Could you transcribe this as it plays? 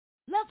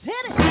Hit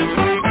it!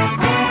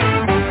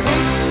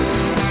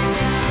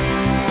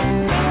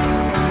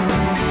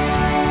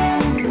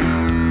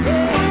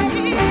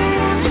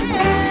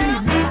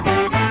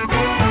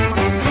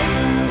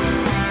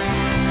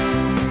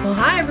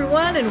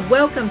 And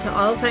welcome to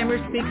Alzheimer's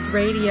Speaks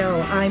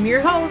Radio. I'm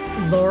your host,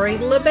 Lori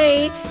La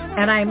Bey,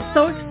 and I'm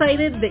so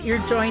excited that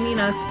you're joining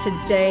us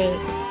today.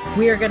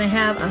 We are going to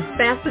have a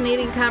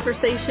fascinating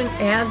conversation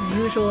as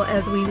usual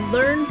as we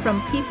learn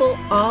from people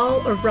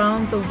all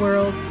around the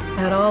world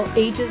at all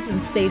ages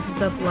and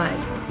stages of life.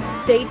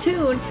 Stay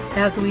tuned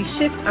as we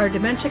shift our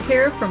dementia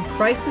care from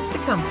crisis to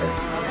comfort.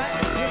 All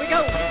right, here we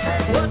go.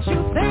 What you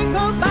think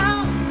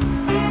about,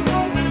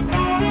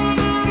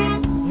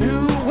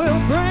 you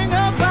will bring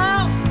about.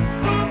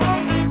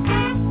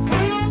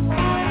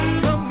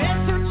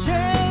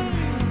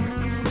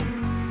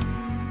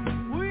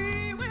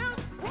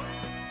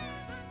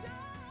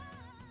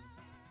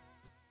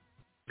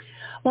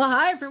 Well,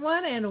 hi,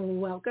 everyone, and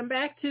welcome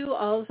back to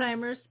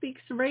Alzheimer's Speaks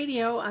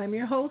Radio. I'm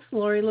your host,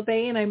 Lori La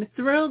Bey, and I'm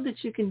thrilled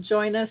that you can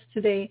join us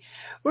today.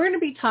 We're going to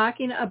be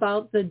talking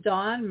about the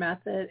Dawn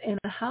Method and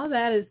how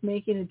that is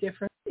making a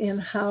difference in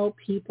how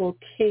people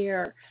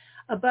care.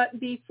 But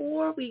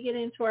before we get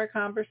into our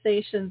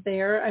conversation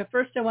there,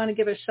 first I want to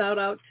give a shout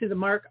out to the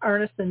Mark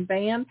Arneson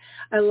Band.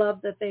 I love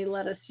that they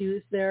let us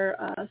use their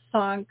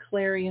song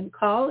Clarion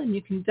Call, and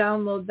you can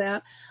download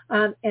that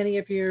on any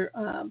of your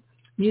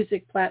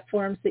music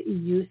platforms that you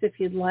use if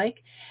you'd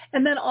like.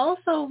 And then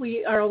also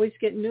we are always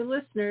getting new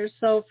listeners.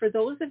 So for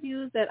those of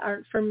you that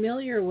aren't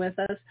familiar with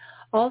us,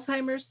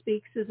 Alzheimer's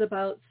Speaks is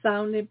about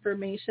sound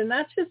information,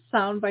 not just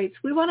sound bites.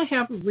 We want to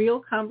have real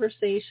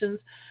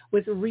conversations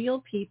with real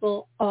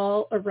people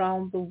all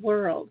around the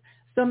world.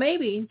 So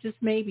maybe, just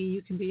maybe,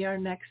 you can be our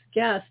next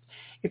guest.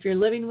 If you're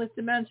living with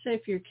dementia,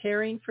 if you're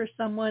caring for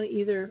someone,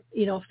 either,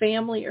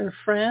 family or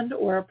friend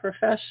or a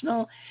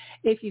professional,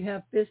 if you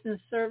have business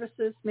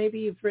services, maybe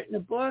you've written a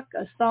book,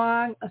 a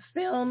song, a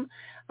film,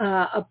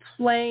 a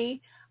play,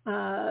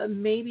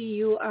 maybe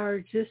you are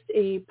just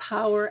a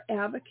power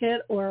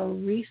advocate or a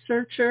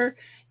researcher.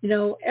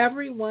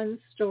 Everyone's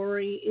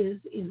story is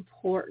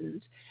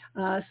important.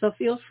 So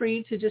feel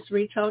free to just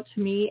reach out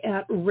to me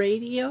at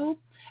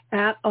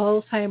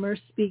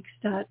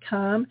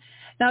radio@alzheimerspeaks.com.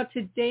 Now,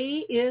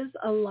 today is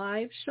a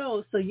live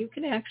show, so you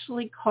can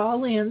actually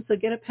call in. So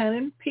get a pen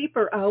and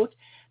paper out.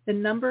 The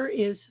number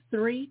is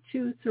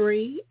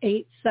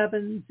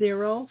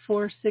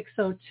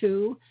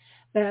 323-870-4602.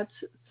 That's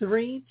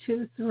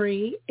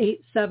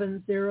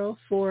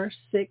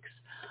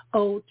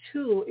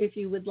 323-870-4602 if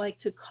you would like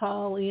to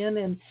call in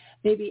and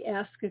maybe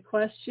ask a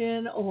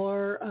question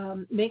or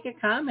make a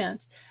comment.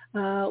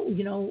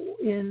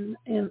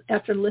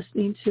 After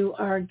listening to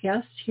our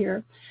guest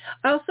here.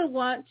 I also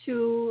want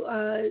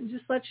to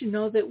just let you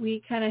know that we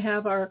kind of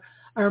have our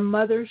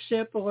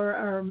mothership or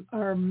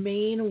our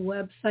main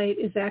website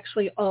is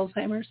actually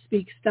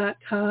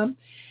alzheimerspeaks.com.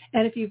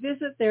 And if you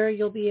visit there,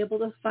 you'll be able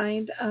to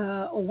find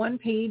one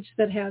page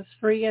that has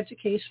free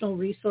educational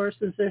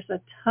resources. There's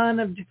a ton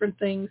of different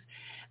things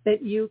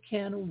that you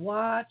can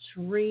watch,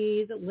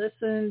 read,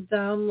 listen,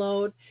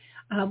 download.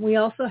 We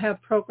also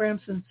have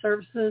programs and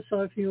services,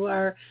 so if you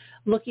are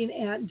looking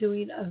at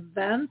doing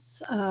events,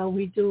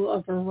 we do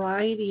a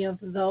variety of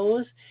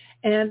those.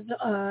 And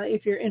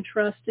if you're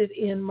interested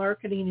in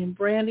marketing and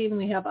branding,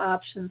 we have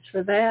options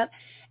for that.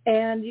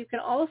 And you can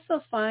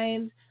also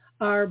find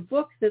our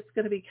book that's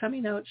going to be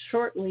coming out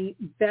shortly,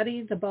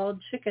 Betty the Bald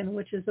Chicken,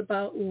 which is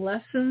about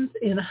lessons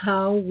in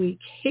how we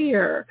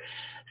care.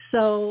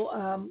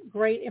 So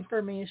great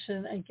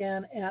information,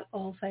 again, at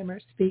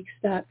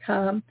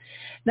alzheimerspeaks.com.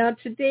 Now,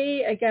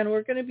 today, again,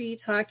 we're going to be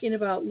talking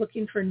about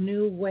looking for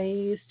new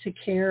ways to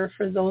care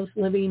for those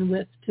living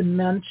with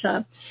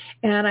dementia.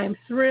 And I'm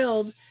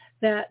thrilled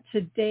that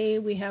today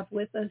we have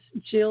with us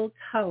Jill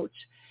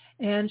Couch.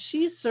 And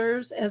she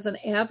serves as an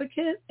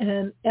advocate,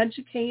 an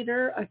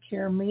educator, a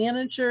care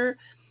manager,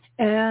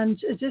 and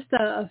just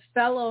a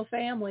fellow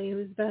family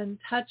who's been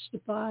touched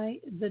by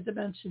the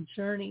dementia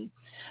journey.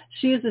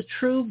 She is a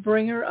true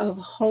bringer of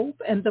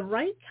hope and the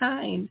right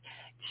kind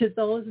to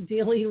those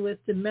dealing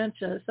with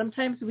dementia.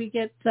 Sometimes we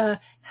get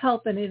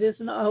help and it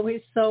isn't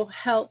always so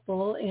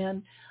helpful.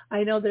 And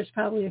I know there's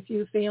probably a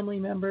few family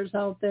members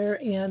out there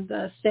and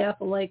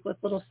staff alike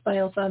with little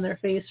smiles on their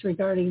face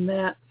regarding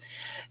that.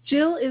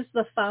 Jill is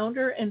the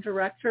founder and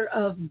director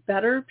of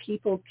Better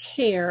People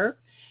Care,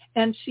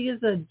 and she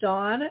is a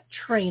Dawn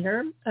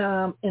trainer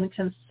and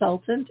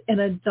consultant and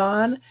a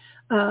Dawn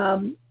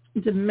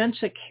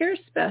dementia care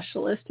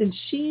specialist, and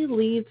she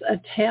leads a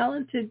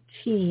talented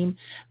team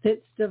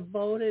that's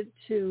devoted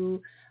to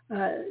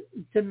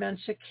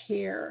dementia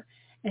care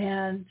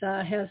and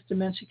has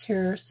dementia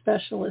care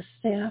specialists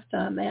staffed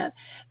on that.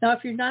 Now,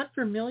 if you're not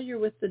familiar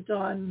with the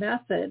Dawn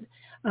Method,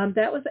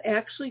 that was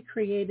actually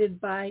created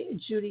by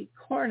Judy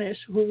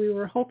Cornish, who we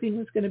were hoping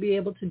was going to be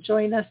able to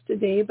join us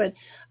today, but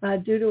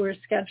due to her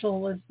schedule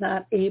was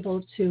not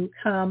able to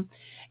come.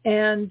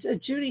 And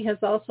Judy has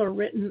also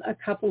written a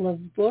couple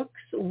of books.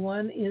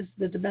 One is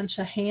the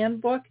Dementia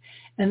Handbook,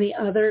 and the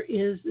other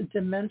is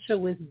Dementia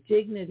with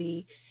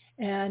Dignity.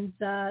 And,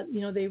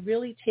 they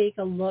really take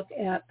a look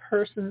at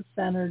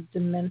person-centered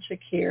dementia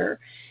care,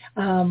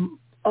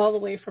 all the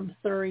way from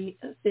theory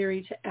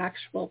to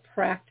actual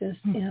practice,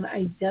 and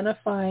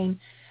identifying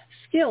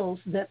skills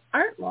that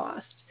aren't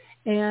lost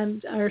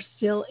and are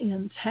still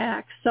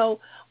intact. So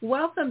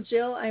welcome,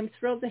 Jill. I'm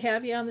thrilled to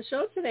have you on the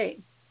show today.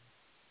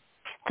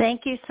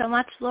 Thank you so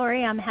much,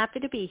 Lori. I'm happy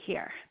to be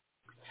here.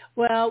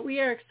 Well, we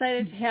are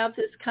excited to have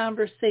this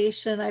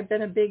conversation. I've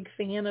been a big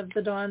fan of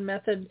the Dawn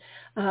Method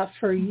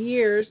for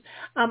years.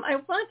 I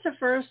want to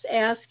first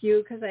ask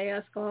you, because I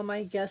ask all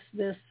my guests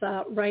this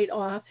right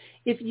off,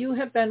 if you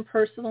have been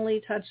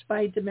personally touched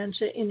by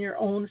dementia in your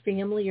own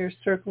family or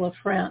circle of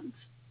friends.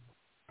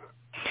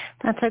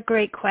 That's a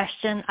great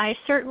question. I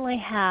certainly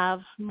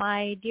have.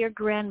 My dear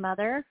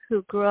grandmother,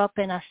 who grew up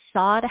in a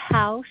sod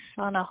house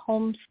on a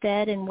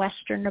homestead in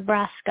western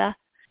Nebraska,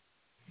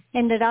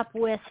 ended up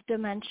with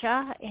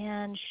dementia,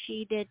 and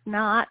she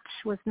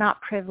was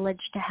not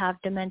privileged to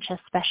have dementia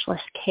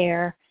specialist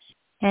care.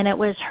 And it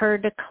was her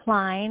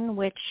decline,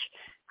 which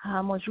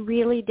was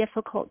really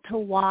difficult to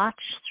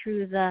watch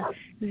through the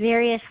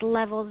various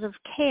levels of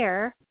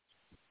care,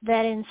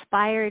 that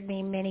inspired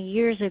me many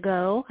years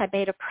ago. I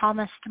made a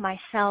promise to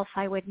myself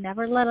I would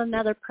never let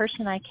another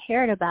person I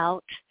cared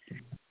about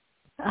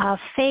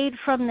fade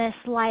from this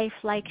life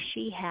like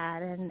she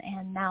had. And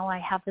now I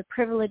have the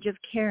privilege of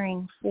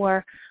caring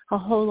for a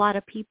whole lot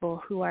of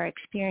people who are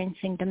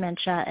experiencing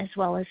dementia, as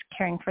well as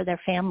caring for their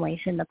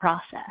families in the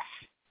process.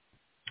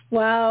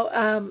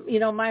 Wow.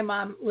 My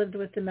mom lived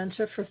with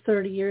dementia for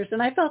 30 years,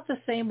 and I felt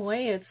the same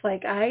way. It's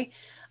like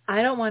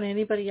I don't want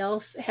anybody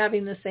else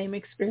having the same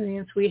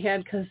experience we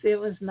had, because it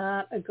was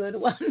not a good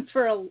one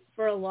for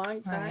a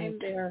long time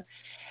there.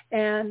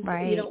 And,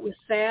 it was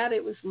sad,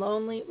 it was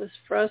lonely, it was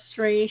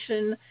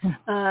frustration.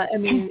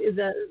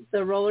 The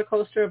roller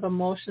coaster of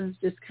emotions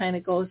just kind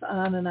of goes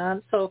on and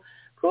on. So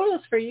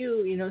kudos for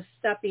you,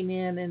 stepping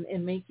in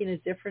and making a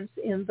difference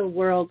in the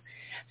world.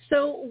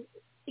 So,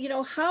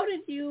 how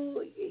did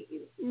you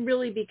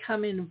really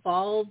become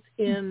involved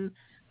in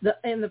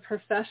the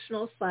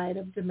professional side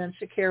of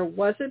dementia care?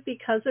 Was it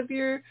because of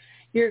your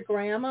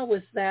grandma?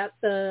 Was that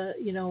the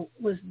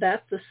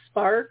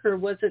spark, or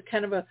was it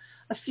kind of a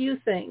few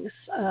things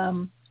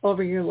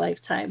over your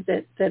lifetime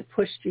that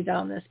pushed you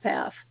down this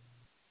path?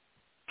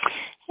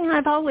 Yeah,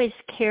 I've always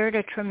cared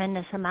a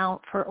tremendous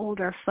amount for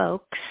older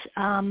folks.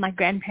 My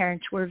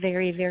grandparents were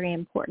very, very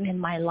important in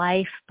my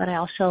life, but I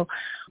also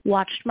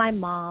watched my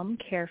mom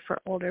care for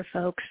older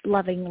folks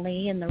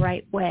lovingly in the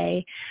right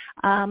way.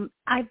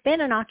 I've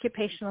been an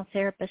occupational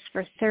therapist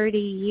for 30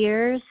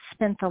 years,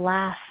 spent the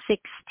last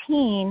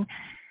 16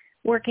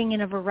 working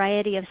in a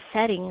variety of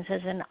settings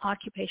as an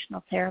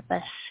occupational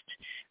therapist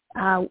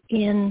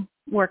in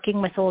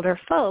working with older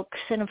folks.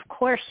 And of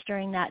course,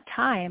 during that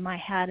time, I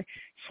had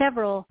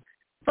several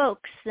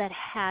folks that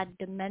had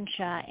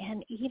dementia,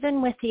 and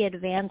even with the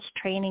advanced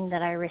training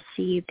that I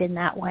received in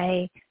that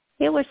way,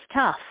 it was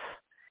tough.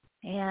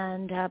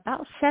 And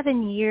about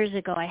 7 years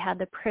ago, I had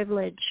the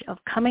privilege of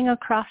coming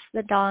across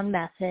the Dawn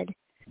Method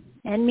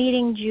and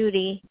meeting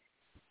Judy,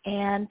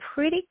 and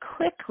pretty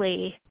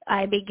quickly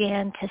I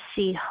began to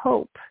see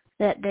hope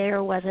that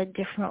there was a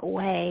different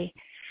way,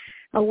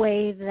 a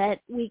way that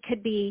we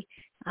could be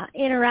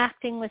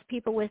interacting with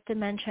people with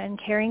dementia and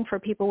caring for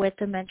people with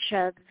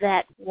dementia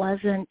that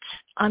wasn't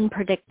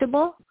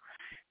unpredictable,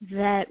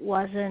 that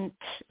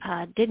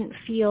didn't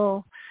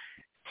feel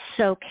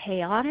so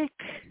chaotic,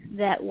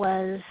 that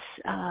was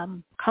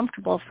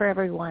comfortable for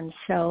everyone.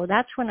 So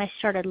that's when I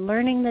started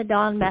learning the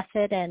Dawn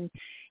Method, and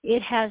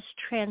it has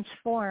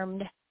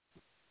transformed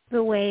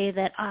the way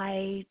that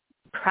I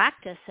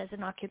practice as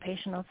an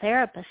occupational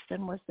therapist,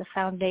 and was the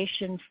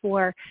foundation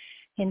for,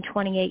 in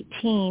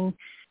 2018,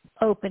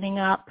 opening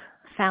up,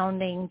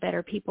 founding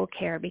Better People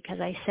Care, because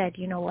I said,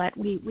 you know what,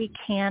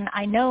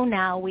 I know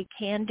now we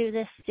can do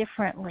this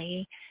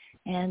differently.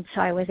 And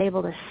so I was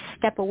able to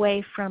step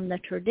away from the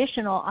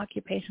traditional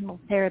occupational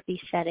therapy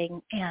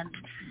setting and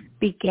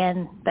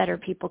begin Better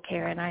People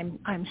Care, and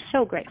I'm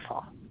so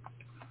grateful.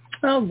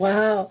 Oh,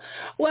 wow.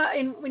 Well,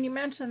 and when you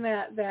mentioned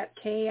that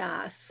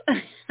chaos,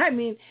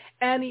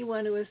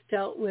 anyone who has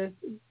dealt with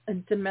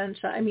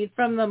dementia,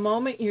 from the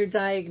moment you're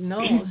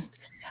diagnosed,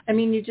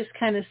 you just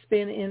kind of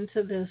spin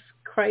into this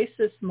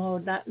crisis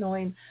mode, not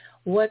knowing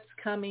what's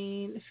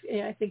coming.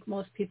 I think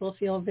most people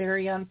feel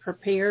very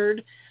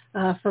unprepared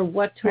for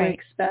what to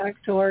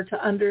expect, or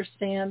to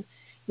understand,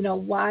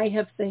 why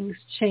have things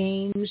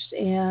changed,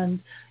 and,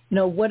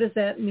 what does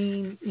that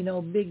mean,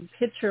 big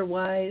picture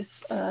wise,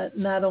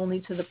 not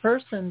only to the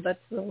person, but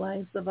to the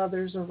lives of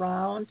others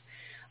around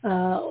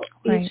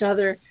each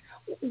other.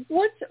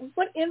 What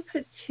in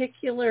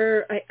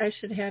particular, I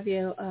should have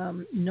you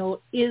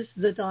note, is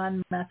the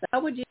Dawn Method?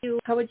 How would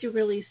you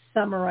really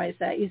summarize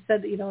that? You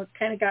said that, it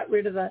kind of got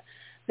rid of the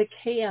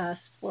chaos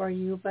for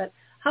you, but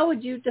how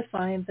would you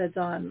define the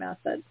Dawn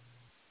Method?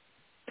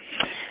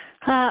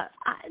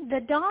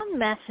 The Dawn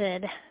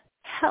method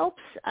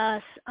helps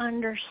us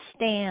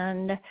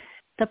understand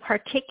the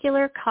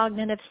particular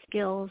cognitive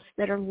skills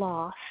that are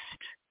lost,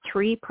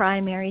 3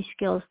 primary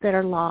skills that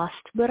are lost,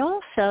 but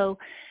also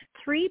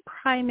 3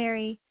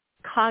 primary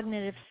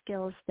cognitive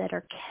skills that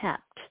are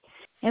kept.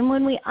 And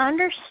when we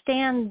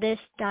understand this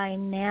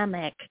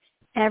dynamic,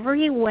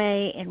 every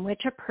way in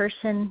which a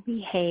person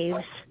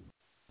behaves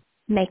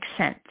makes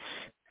sense.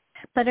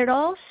 But it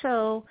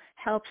also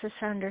helps us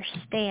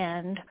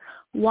understand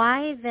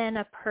why then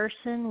a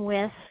person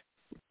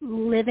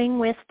living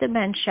with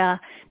dementia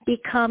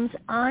becomes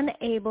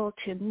unable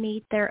to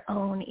meet their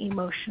own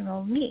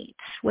emotional needs,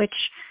 which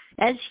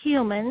as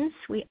humans,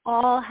 we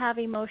all have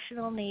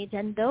emotional needs,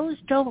 and those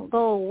don't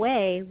go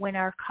away when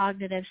our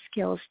cognitive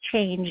skills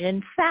change.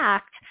 In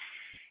fact,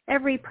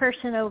 every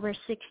person over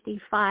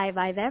 65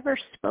 I've ever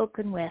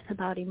spoken with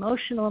about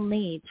emotional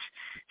needs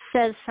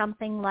says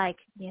something like,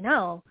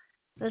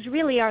 those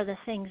really are the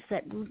things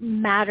that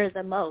matter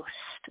the most.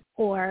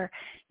 Or,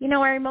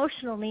 our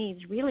emotional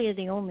needs really are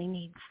the only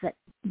needs that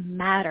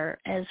matter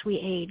as we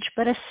age.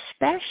 But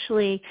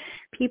especially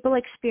people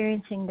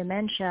experiencing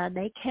dementia,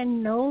 they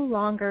can no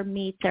longer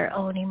meet their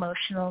own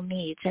emotional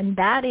needs. And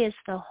that is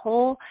the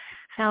whole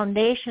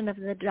foundation of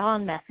the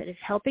Dawn method, is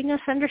helping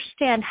us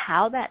understand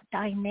how that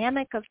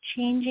dynamic of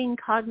changing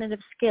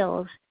cognitive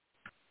skills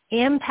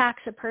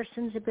impacts a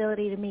person's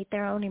ability to meet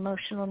their own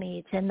emotional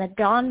needs. And the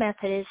Dawn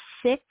method is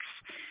 6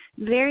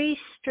 very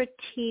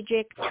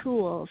strategic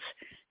tools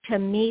to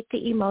meet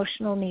the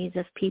emotional needs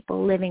of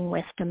people living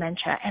with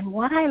dementia. And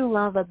what I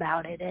love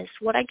about it is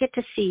what I get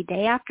to see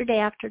day after day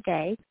after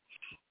day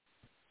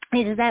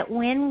is that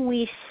when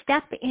we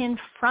step in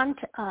front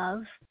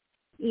of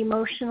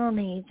emotional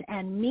needs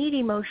and meet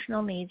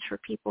emotional needs for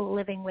people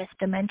living with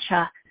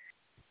dementia,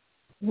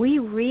 we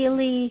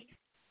really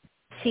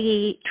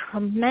see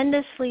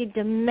tremendously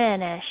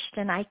diminished,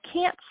 and I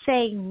can't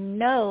say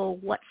no,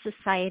 what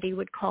society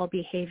would call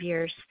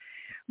behaviors,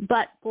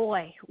 but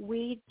boy,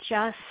 we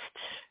just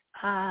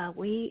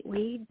we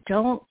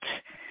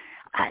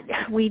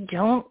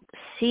don't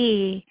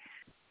see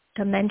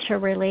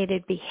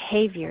dementia-related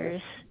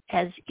behaviors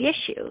as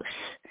issues.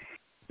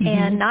 Mm-hmm.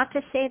 And not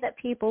to say that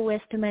people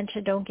with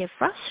dementia don't get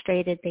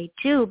frustrated, they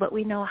do, but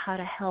we know how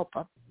to help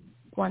them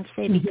once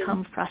they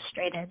become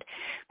frustrated.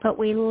 But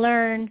we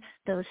learn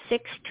those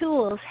 6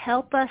 tools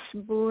help us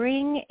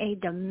bring a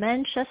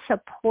dementia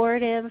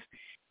supportive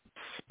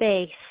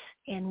space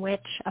in which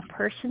a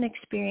person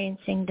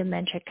experiencing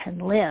dementia can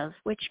live,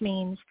 which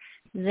means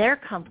they're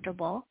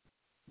comfortable,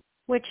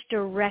 which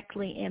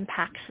directly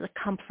impacts the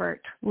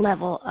comfort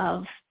level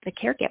of the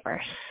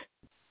caregivers.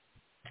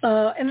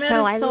 And that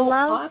so is so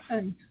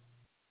often.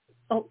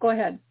 Oh, go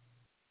ahead.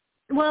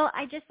 Well,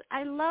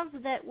 I love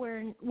that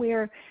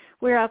we're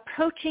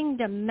approaching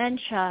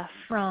dementia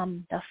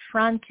from the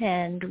front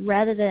end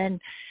rather than,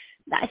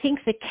 I think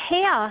the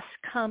chaos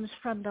comes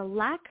from the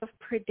lack of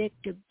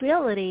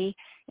predictability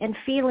and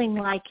feeling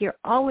like you're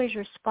always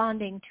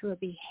responding to a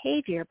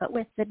behavior. But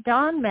with the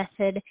Dawn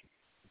method,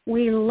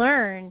 we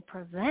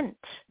prevent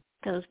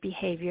those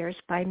behaviors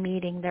by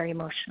meeting their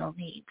emotional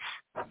needs.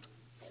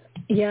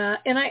 Yeah,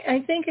 and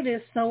I think it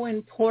is so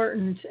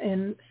important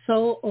and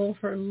so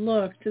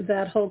overlooked,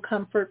 that whole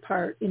comfort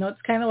part.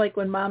 It's kind of like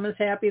when mom is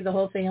happy, the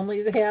whole family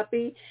is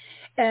happy.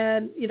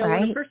 And,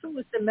 right. When a person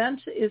with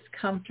dementia is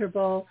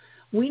comfortable,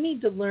 we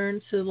need to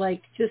learn to,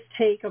 just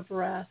take a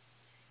breath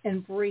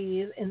and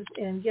breathe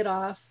and get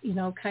off,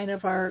 kind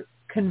of our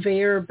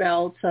conveyor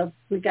belts of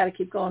we got to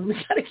keep going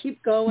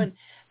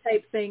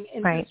type thing,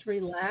 and right. just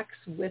relax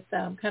with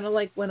them. Kind of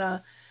like when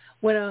a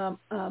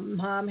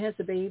mom has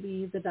a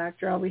baby, the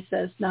doctor always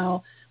says,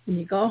 now, when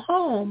you go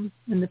home,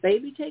 when the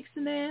baby takes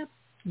a nap,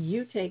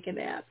 you take a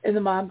nap. And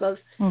the mom goes,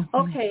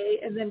 okay,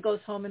 and then goes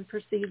home and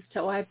proceeds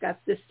to, I've got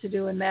this to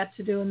do and that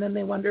to do, and then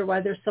they wonder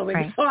why they're so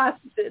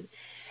exhausted.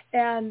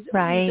 And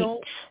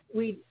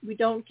we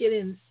don't get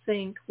in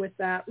sync with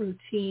that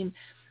routine.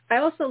 I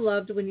also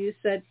loved when you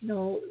said,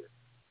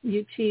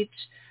 you teach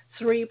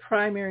 3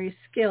 primary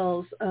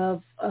skills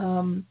of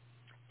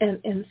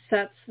and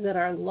sets that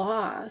are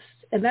lost.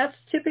 And that's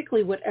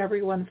typically what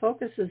everyone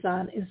focuses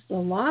on, is the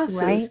losses.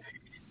 Right.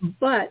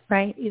 But,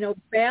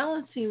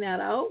 balancing that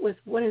out with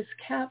what is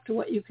kept,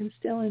 what you can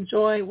still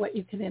enjoy, what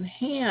you can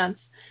enhance,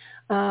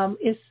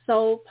 is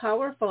so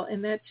powerful.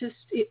 And that just,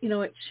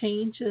 it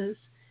changes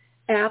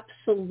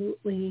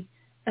absolutely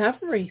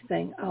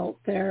everything out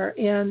there.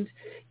 And,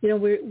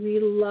 we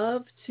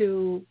love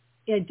to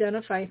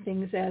identify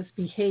things as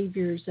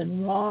behaviors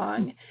and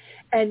wrong.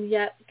 And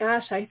yet,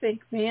 gosh, I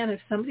think, man, if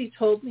somebody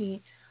told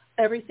me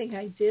everything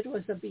I did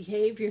was a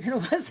behavior and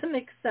it wasn't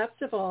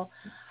acceptable,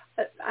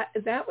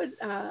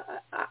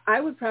 I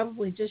would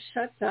probably just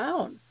shut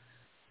down,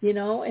 and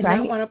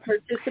not want to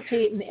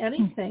participate in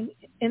anything.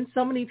 And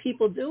so many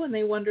people do, and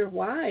they wonder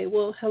why.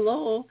 Well,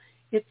 hello,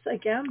 it's,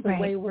 again, the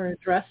way we're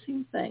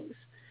addressing things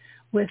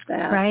with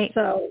that. Right.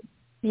 So,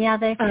 yeah,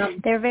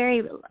 they're very,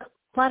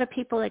 a lot of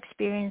people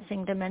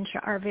experiencing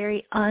dementia are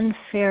very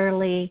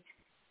unfairly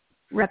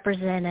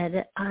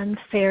represented,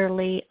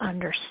 unfairly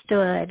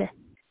understood,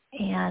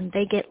 and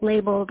they get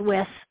labeled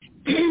with,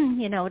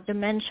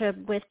 dementia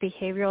with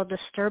behavioral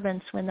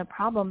disturbance when the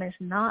problem is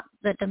not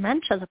the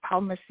dementia, the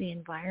problem is the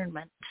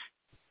environment.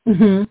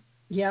 Mm-hmm.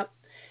 Yep,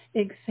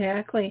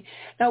 exactly.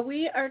 Now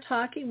we are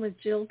talking with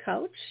Jill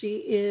Couch. She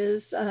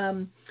is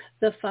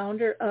the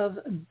founder of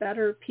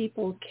Better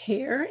People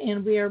Care,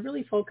 and we are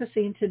really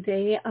focusing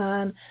today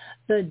on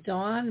the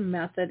Dawn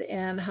method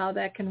and how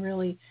that can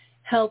really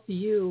help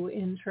you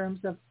in terms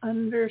of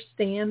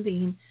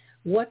understanding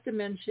what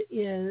dementia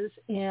is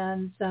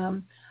and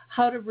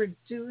how to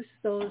reduce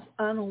those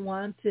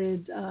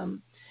unwanted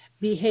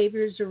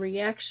behaviors or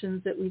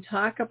reactions that we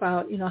talk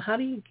about. How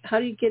do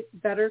you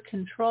get better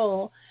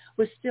control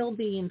with still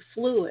being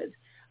fluid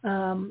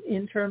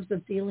in terms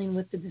of dealing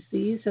with the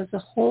disease as a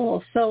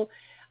whole? So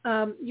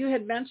you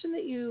had mentioned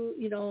that you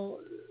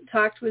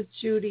talked with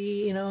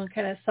Judy, and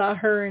kind of saw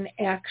her in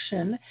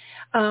action.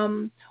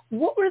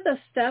 What were the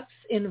steps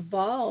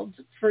involved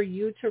for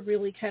you to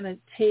really kind of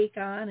take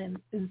on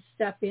and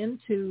step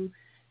into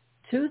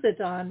the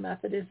Dawn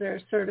method? Is there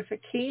a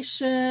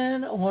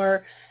certification,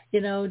 or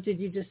did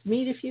you just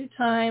meet a few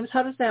times?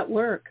 How does that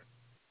work?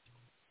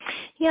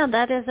 Yeah,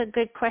 that is a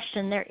good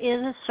question. There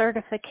is a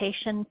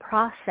certification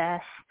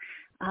process,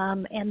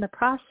 and the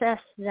process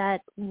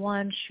that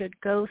one should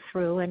go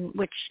through, and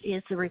which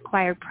is the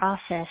required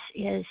process,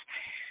 is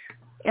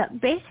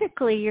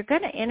basically you're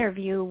going to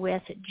interview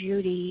with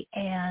Judy,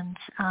 and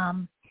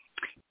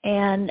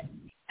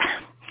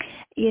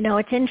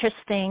it's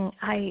interesting.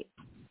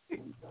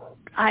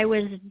 I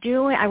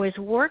was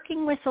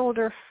working with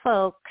older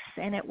folks,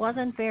 and it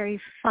wasn't very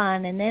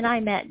fun. And then I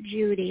met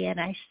Judy, and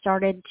I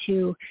started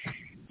to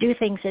do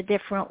things a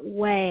different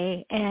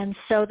way. And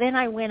so then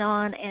I went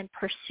on and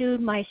pursued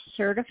my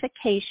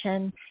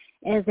certification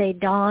as a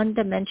Dawn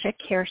Dementia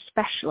Care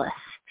Specialist.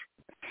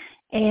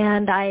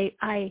 And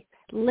I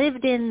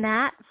lived in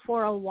that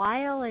for a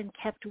while and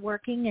kept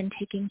working and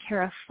taking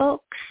care of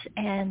folks.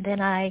 And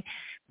then I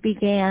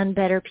began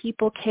Better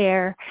People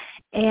Care,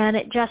 and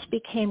it just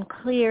became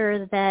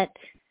clear that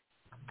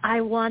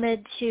I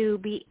wanted to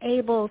be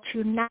able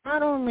to not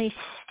only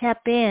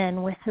step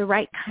in with the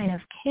right kind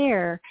of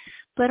care,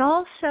 but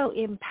also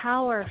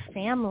empower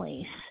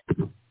families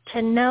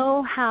to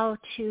know how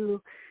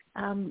to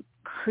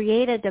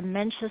create a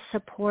dementia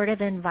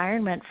supportive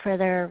environment for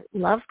their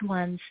loved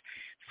ones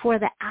for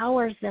the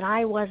hours that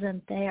I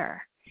wasn't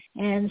there.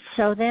 And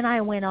so then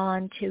I went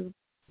on to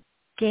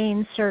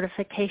gain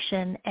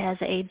certification as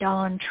a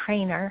Dawn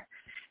trainer.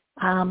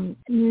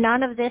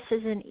 None of this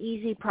is an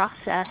easy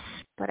process,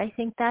 but I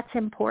think that's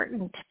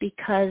important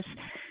because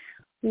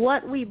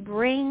what we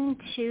bring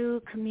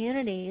to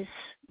communities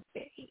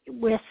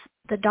with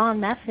the Dawn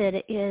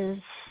method is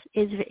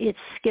it's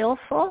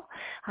skillful.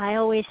 I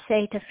always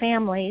say to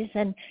families,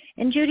 and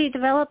Judy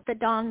developed the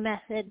Dawn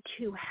method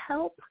to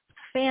help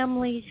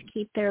families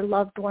keep their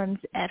loved ones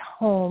at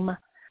home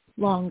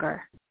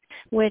longer,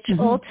 which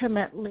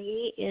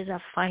ultimately is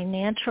a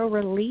financial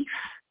relief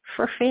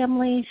for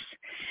families.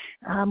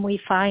 We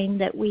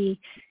find that we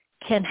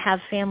can have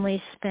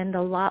families spend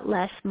a lot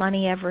less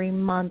money every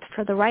month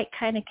for the right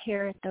kind of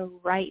care at the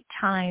right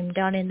time,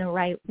 done in the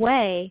right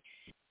way,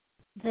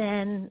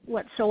 than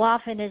what so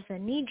often is the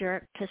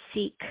knee-jerk to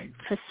seek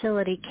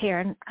facility care.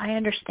 And I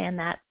understand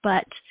that,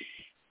 but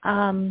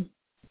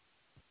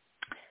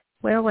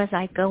where was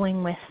I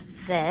going with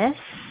this?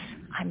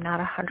 I'm not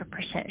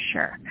 100%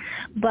 sure.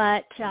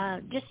 But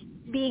just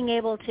being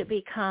able to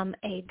become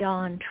a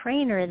Dawn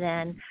trainer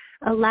then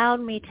allowed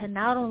me to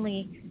not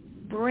only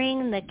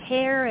bring the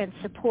care and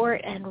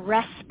support and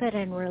respite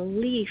and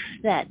relief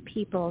that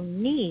people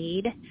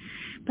need,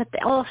 but they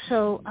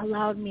also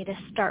allowed me to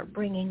start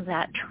bringing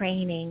that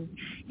training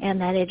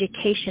and that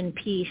education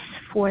piece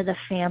for the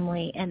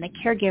family and the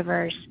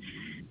caregivers.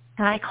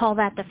 And I call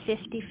that the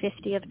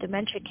 50-50 of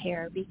dementia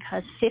care,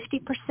 because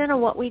 50% of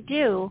what we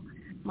do,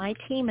 my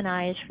team and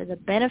I, is for the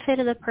benefit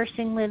of the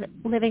person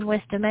living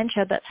with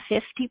dementia, but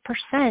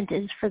 50%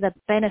 is for the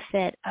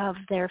benefit of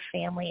their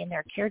family and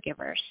their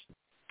caregivers.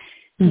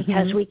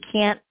 Because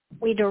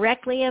we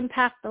directly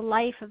impact the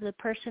life of the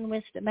person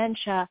with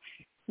dementia.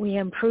 We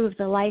improve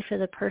the life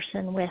of the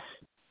person with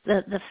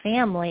the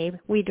family.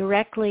 We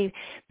directly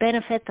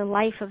benefit the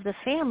life of the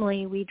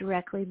family. We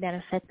directly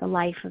benefit the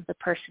life of the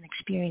person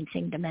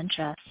experiencing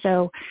dementia.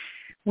 So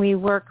we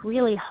work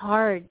really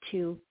hard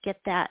to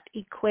get that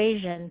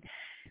equation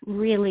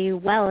really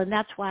well, and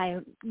that's why I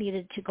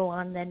needed to go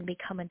on then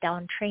become a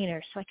Dawn trainer,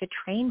 so I could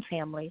train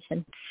families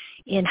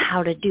in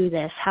how to do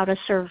this, how to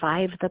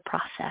survive the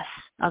process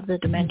of the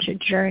dementia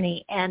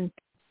journey and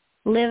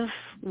live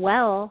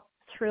well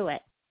through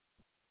it.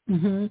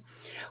 Mm-hmm.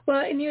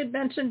 Well, and you had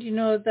mentioned,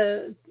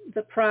 the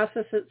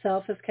process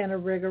itself is kind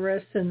of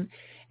rigorous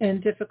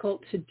and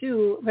difficult to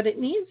do, but it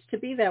needs to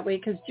be that way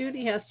because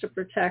Judy has to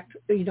protect,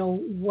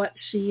 what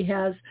she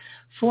has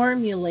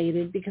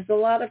formulated, because a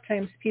lot of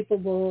times people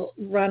will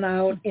run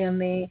out and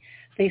they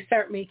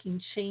start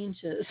making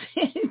changes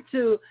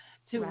to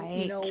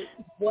right.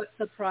 What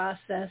the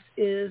process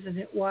is, and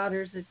it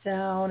waters it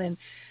down. And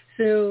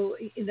So,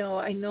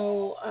 I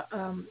know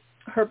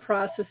her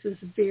process is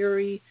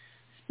very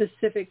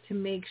specific to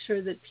make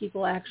sure that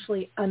people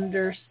actually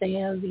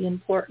understand the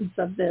importance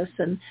of this.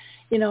 And,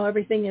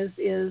 everything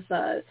is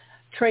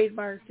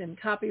trademarked and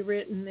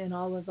copywritten and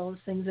all of those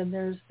things. And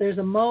there's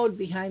a mode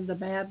behind the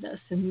madness,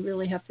 and you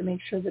really have to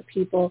make sure that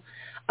people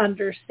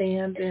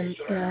understand and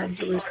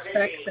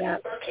respect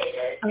that.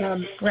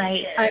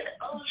 Right.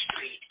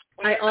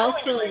 I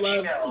also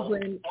love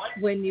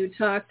when you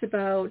talked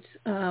about,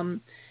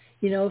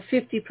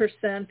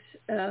 50%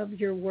 of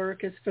your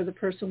work is for the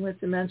person with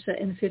dementia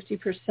and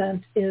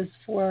 50% is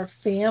for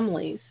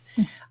families.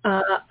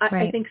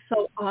 I think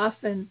so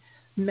often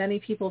many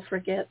people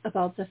forget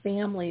about the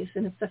families.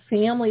 And if the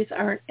families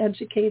aren't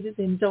educated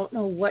and don't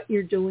know what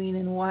you're doing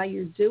and why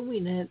you're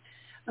doing it,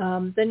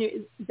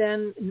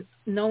 then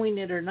knowing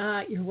it or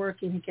not, you're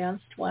working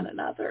against one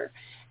another.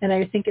 And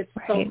I think it's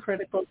so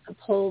critical to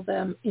pull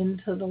them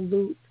into the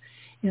loop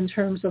in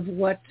terms of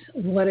what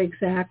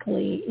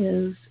exactly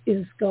is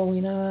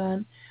going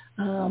on.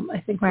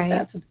 I think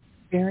that's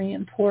very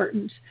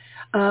important.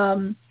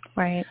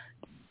 Right.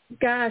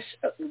 Gosh,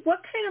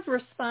 what kind of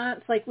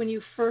response, like when you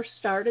first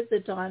started the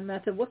Dawn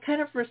Method, what kind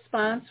of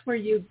response were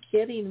you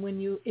getting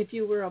if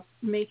you were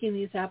making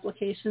these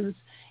applications,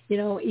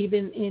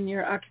 even in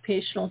your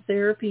occupational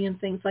therapy and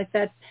things like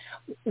that?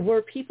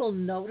 Were people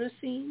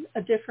noticing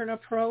a different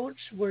approach?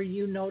 Were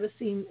you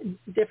noticing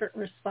different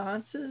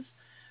responses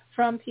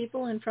from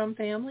people and from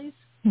families?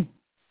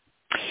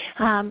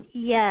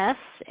 Yes,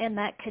 and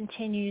that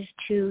continues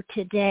to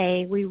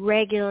today. We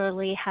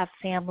regularly have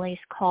families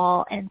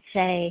call and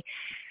say,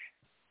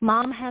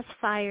 Mom has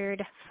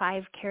fired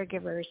 5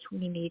 caregivers.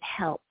 We need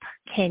help.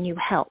 Can you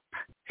help?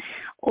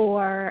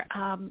 Or,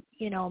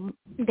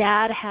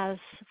 Dad has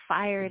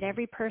fired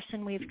every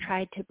person we've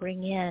tried to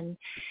bring in.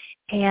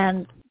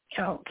 And,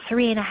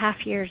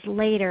 3.5 years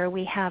later,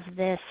 we have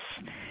this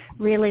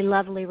really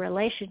lovely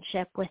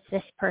relationship with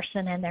this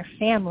person and their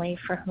family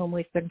for whom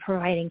we've been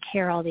providing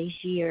care all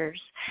these years.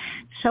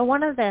 So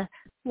one of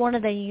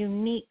the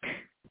unique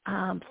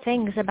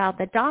things about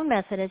the Dawn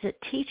Method is it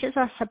teaches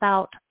us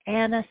about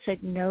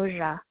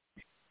anosognosia,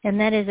 and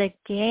that is a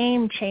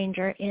game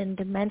changer in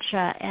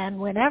dementia. And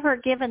whenever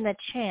given the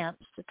chance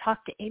to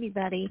talk to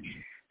anybody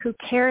who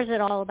cares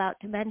at all about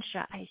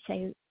dementia, I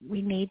say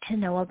we need to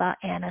know about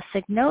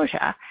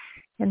anosognosia.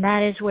 And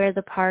that is where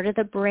the part of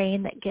the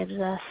brain that gives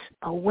us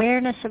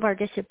awareness of our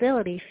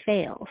disability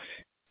fails.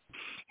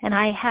 And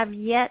I have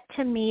yet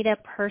to meet a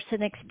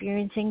person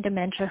experiencing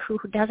dementia who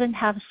doesn't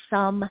have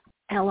some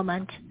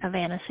element of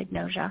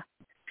anosognosia.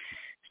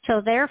 So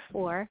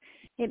therefore,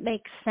 it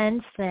makes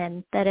sense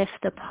then that if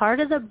the part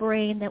of the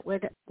brain that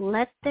would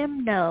let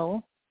them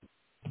know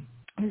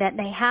that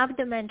they have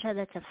dementia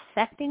that's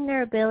affecting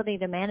their ability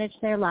to manage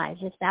their lives,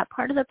 if that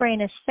part of the brain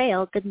has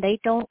failed, then they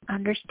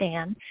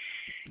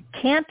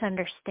can't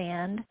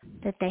understand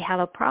that they have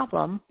a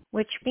problem,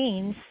 which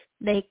means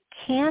they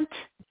can't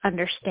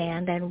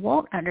understand and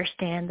won't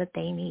understand that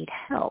they need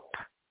help.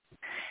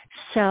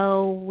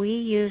 So we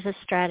use a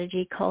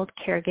strategy called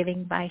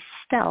caregiving by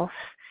stealth,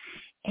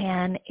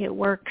 and it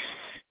works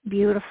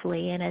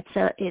beautifully. And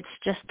it's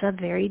just a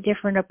very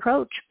different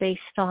approach based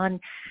on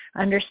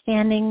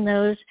understanding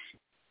those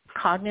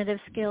cognitive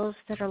skills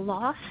that are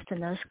lost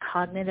and those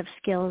cognitive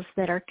skills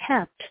that are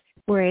kept.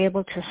 We're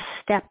able to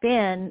step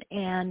in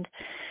and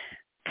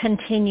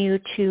continue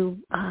to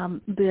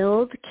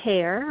build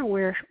care.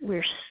 We're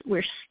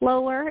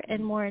slower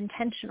and more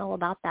intentional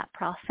about that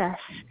process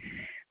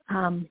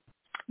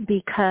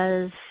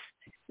because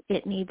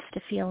it needs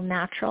to feel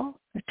natural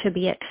to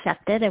be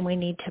accepted, and we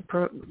need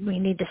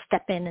to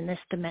step in this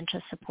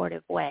dementia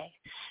supportive way.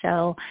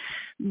 So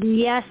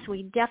yes,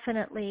 we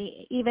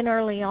definitely, even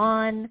early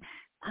on,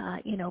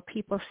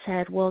 people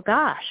said, well,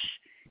 gosh,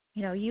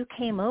 you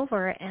came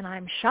over and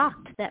I'm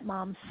shocked that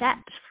Mom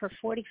sat for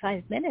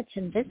 45 minutes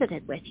and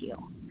visited with you.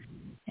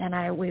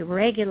 And we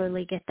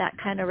regularly get that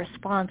kind of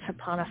response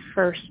upon a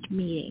first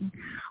meeting.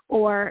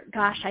 Or,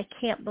 gosh, I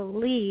can't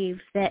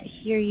believe that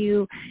here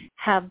you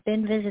have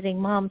been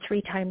visiting Mom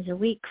 3 times a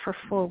week for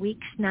 4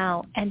 weeks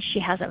now and she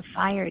hasn't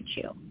fired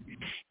you.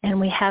 And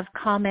we have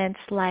comments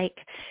like,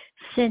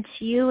 since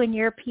you and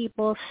your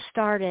people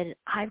started,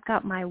 I've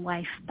got my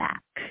wife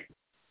back.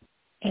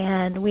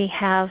 And we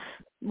have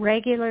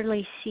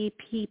regularly see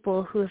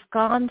people who have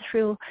gone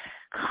through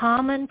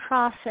common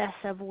process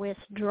of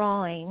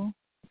withdrawing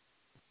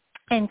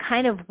and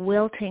kind of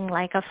wilting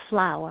like a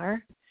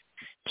flower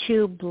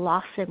to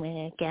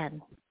blossoming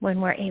again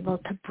when we're able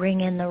to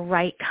bring in the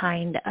right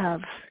kind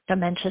of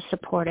dementia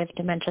supportive,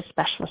 dementia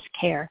specialist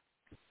care.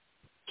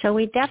 So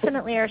we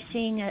definitely are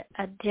seeing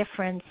a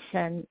difference,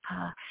 and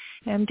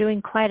I'm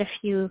doing quite a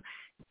few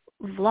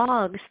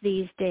vlogs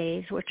these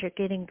days which are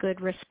getting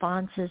good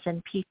responses,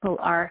 and people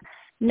are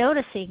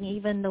noticing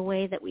even the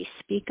way that we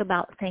speak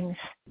about things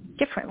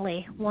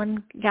differently.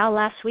 One gal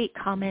last week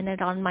commented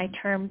on my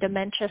term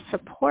dementia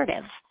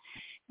supportive,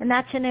 and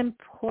that's an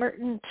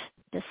important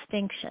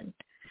distinction.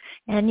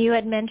 And you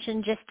had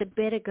mentioned just a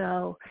bit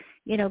ago,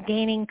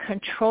 gaining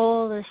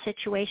control of the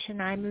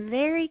situation. I'm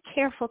very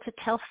careful to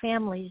tell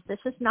families this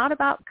is not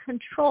about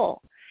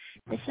control.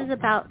 This is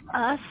about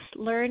us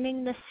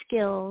learning the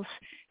skills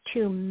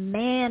to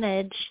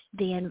manage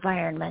the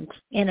environment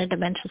in a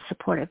dementia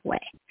supportive way.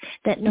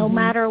 That no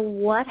matter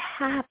what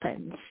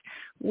happens,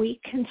 we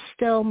can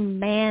still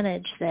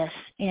manage this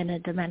in a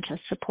dementia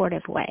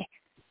supportive way.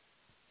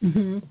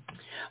 Mm-hmm.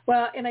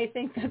 Well, and I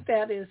think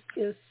that is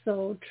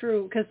so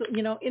true because,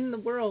 in the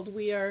world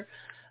we are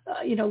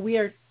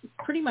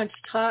pretty much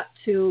taught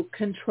to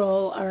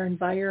control our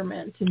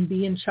environment and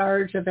be in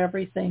charge of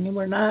everything. And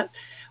we're not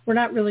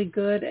really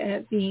good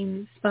at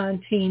being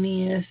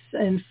spontaneous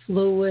and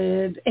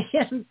fluid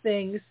and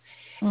things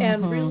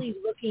and really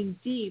looking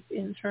deep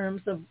in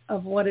terms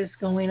of what is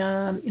going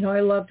on. I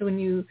loved when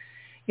you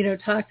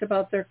talked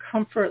about their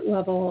comfort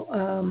level.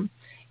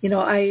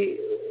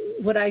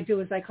 What I do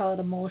is I call it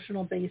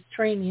emotional-based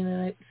training,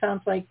 and it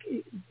sounds like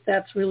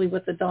that's really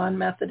what the Dawn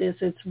method is.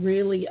 It's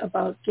really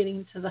about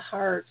getting to the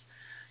heart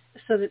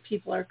so that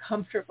people are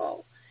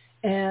comfortable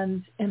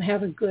and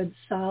have a good,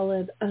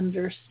 solid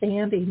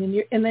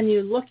understanding. And then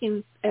you're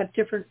looking at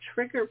different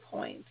trigger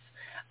points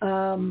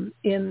in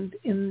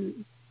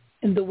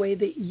the way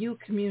that you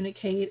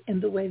communicate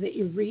and the way that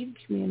you read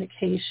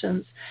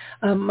communications.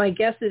 My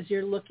guess is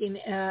you're looking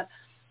at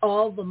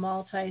all the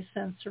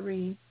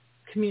multisensory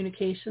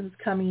communications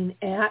coming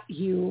at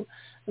you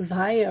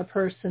via a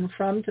person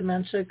from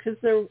dementia because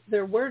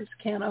their words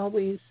can't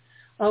always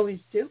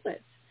do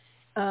it.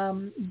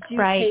 Do you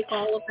take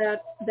all of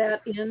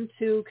that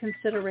into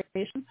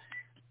consideration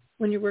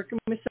when you're working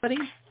with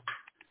somebody?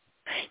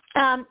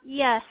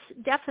 Yes,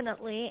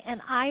 definitely.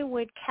 And I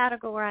would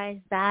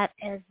categorize that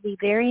as the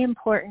very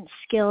important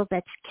skill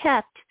that's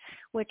kept,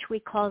 which we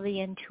call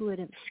the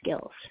intuitive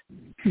skills.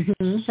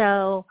 Mm-hmm.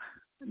 So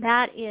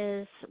that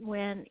is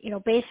when,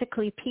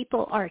 basically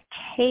people are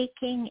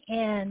taking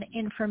in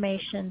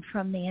information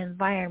from the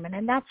environment.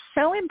 And that's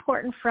so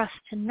important for us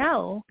to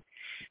know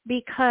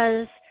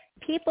because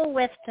people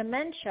with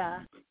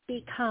dementia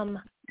become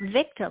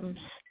victims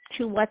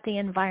to what the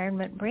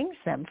environment brings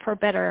them, for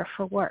better or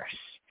for worse.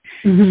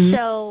 Mm-hmm.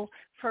 So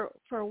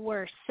for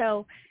worse.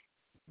 So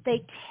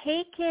they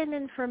take in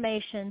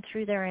information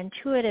through their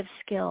intuitive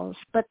skills,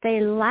 but they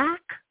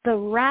lack the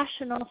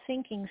rational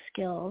thinking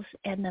skills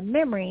and the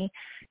memory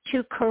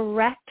to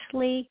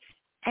correctly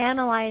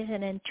analyze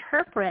and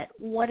interpret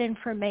what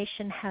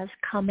information has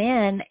come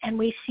in, and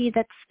we see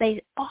that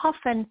they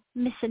often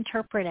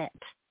misinterpret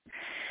it.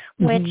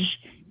 Which,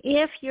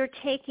 if you're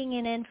taking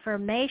in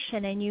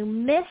information and you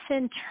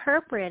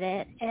misinterpret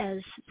it as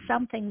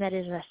something that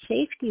is a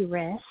safety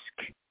risk,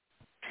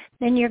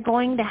 then you're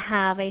going to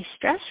have a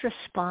stress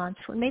response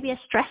when maybe a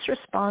stress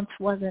response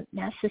wasn't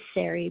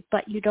necessary,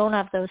 but you don't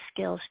have those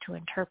skills to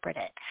interpret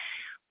it.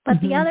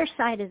 But the other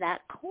side of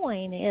that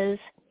coin is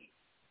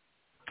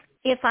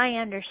if I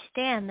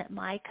understand that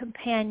my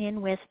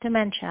companion with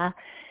dementia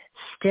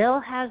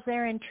still has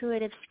their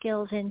intuitive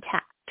skills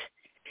intact,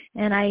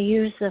 and I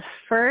use the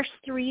first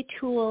 3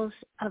 tools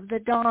of the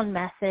Dawn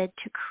method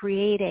to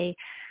create a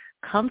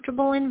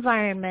comfortable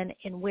environment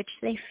in which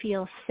they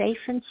feel safe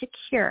and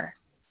secure,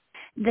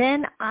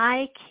 then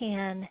I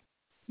can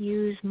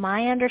use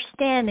my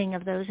understanding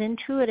of those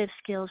intuitive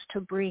skills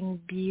to bring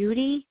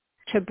beauty,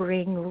 to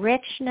bring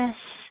richness,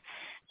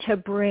 to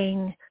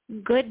bring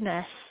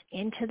goodness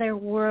into their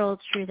world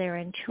through their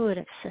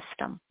intuitive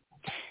system.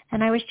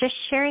 And I was just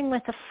sharing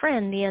with a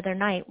friend the other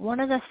night, one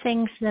of the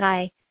things that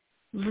I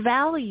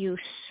value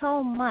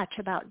so much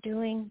about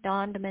doing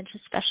Dawn Dementia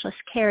Specialist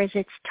Care is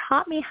it's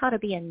taught me how to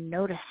be a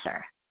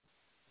noticer.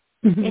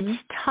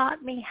 It's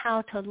taught me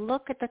how to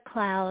look at the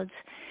clouds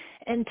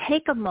and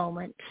take a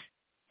moment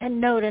and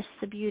notice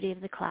the beauty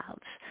of the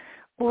clouds,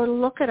 or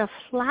look at a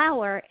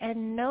flower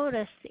and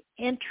notice the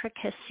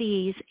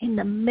intricacies in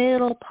the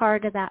middle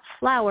part of that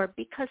flower,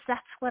 because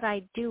that's what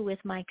I do with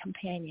my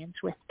companions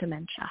with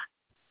dementia.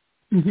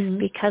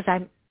 Because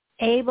I'm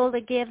able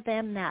to give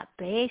them that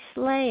base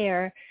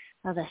layer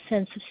of a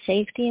sense of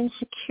safety and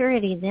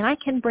security, then I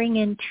can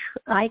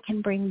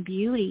bring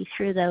beauty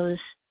through those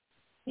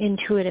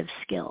intuitive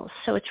skills.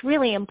 So it's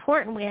really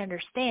important we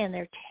understand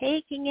they're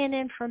taking in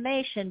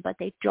information, but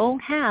they don't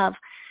have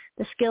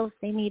the skills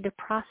they need to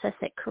process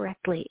it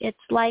correctly. It's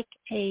like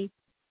a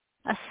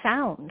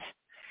sound.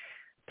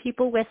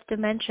 People with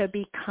dementia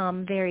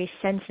become very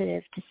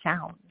sensitive to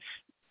sounds.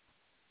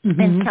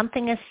 And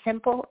something as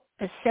simple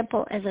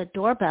as a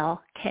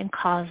doorbell can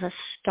cause a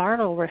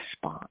startle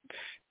response.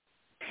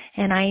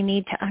 And I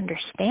need to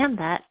understand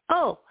that,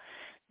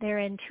 their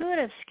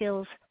intuitive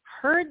skills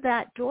heard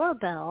that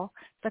doorbell,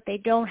 but they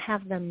don't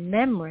have the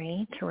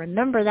memory to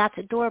remember that's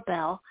a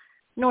doorbell,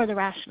 nor the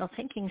rational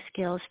thinking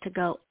skills to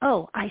go,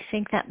 I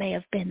think that may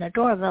have been the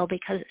doorbell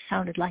because it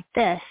sounded like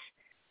this.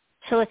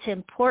 So it's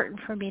important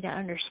for me to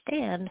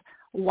understand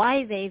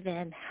why they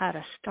then had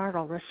a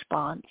startle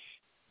response.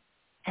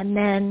 And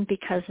then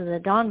because of the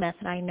Dawn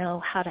method, I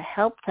know how to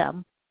help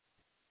them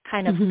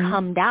kind of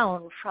come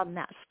down from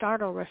that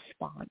startle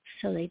response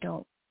so they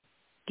don't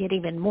get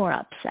even more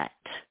upset.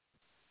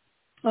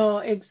 Oh,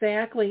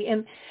 exactly.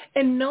 And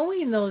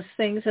knowing those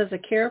things as a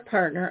care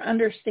partner,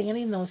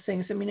 understanding those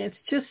things, I mean, it's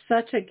just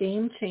such a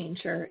game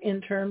changer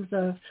in terms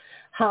of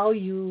how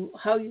you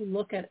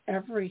look at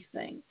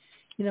everything.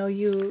 You know,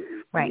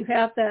 you Right.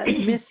 have that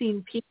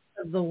missing piece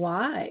of the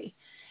why.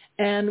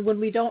 And when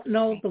we don't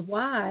know Right. the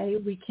why,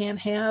 we can't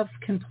have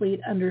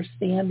complete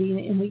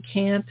understanding and we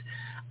can't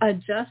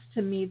adjust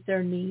to meet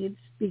their needs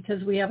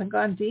because we haven't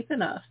gone deep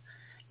enough,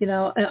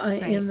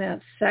 Right. in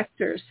that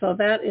sector. So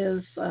that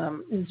is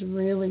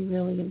really,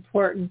 really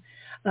important.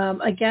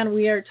 Again,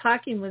 we are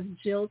talking with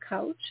Jill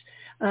Couch.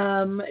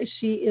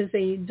 She is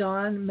a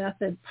Dawn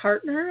Method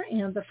partner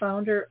and the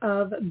founder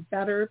of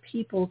Better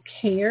People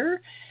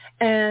Care.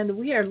 And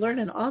we are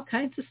learning all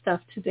kinds of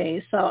stuff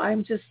today. So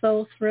I'm just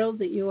so thrilled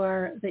that you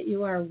are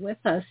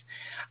with us.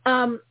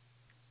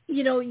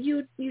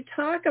 You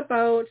talk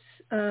about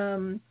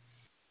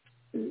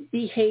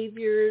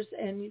behaviors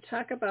and you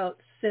talk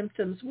about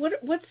symptoms.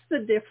 What's the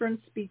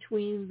difference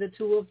between the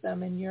two of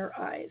them in your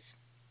eyes?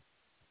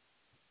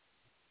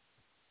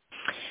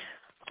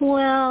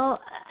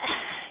 Well,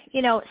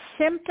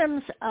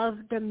 symptoms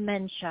of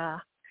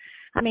dementia.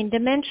 I mean,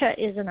 dementia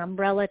is an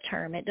umbrella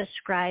term. It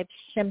describes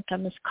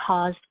symptoms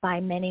caused by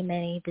many,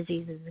 many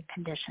diseases and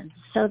conditions.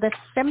 So the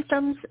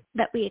symptoms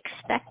that we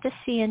expect to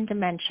see in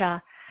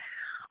dementia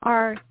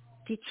are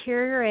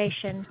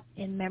deterioration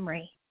in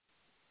memory.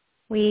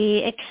 We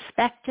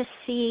expect to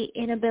see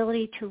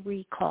inability to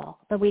recall.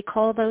 But we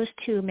call those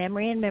two,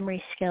 memory and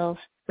memory skills.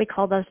 We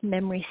call those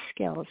memory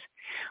skills.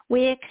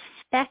 We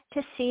expect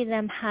to see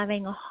them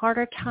having a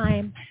harder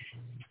time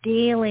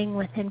dealing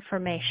with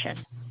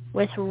information,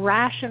 with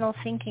rational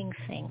thinking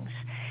things.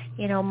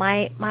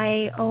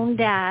 My own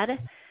dad,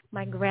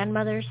 my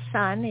grandmother's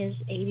son, is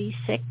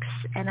 86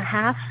 and a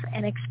half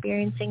and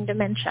experiencing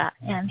dementia.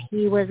 And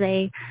he was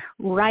a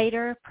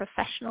writer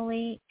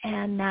professionally,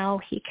 and now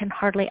he can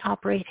hardly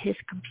operate his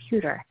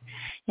computer.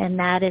 And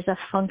that is a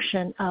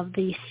function of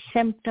the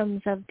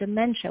symptoms of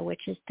dementia,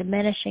 which is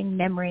diminishing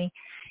memory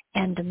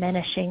and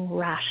diminishing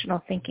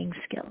rational thinking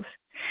skills.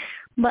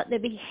 But the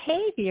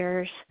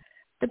behavior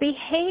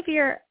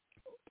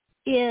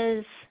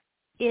is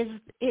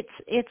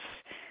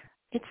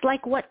it's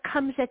like what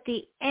comes at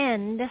the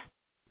end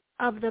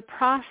of the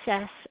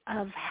process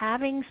of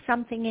having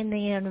something in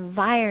the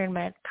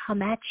environment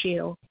come at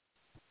you.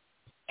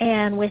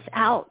 And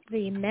without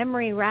the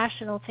memory,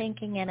 rational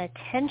thinking, and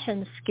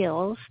attention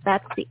skills,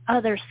 that's the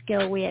other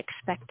skill we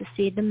expect to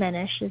see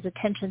diminish, is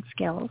attention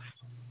skills.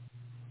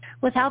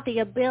 Without the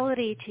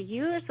ability to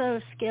use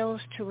those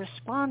skills to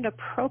respond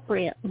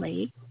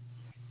appropriately,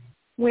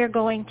 we're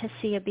going to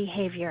see a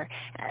behavior.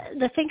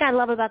 The thing I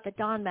love about the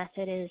Dawn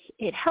Method is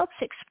it helps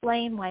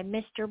explain why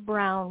Mr.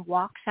 Brown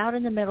walks out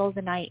in the middle of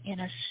the night in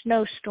a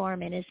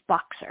snowstorm in his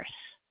boxers.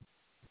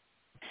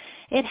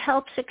 It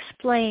helps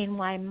explain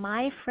why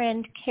my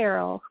friend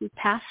Carol, who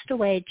passed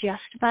away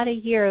just about a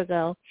year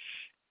ago,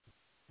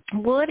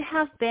 would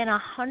have been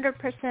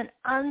 100%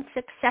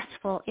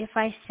 unsuccessful if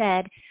I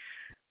said,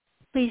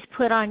 please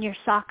put on your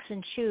socks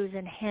and shoes,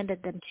 and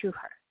handed them to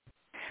her.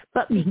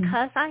 But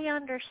because I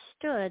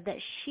understood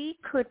that she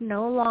could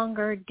no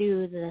longer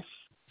do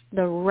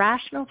the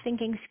rational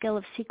thinking skill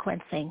of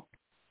sequencing,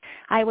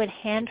 I would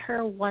hand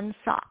her one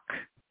sock.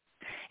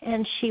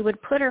 And she would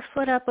put her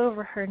foot up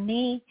over her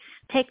knee,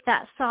 take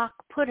that sock,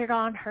 put it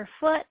on her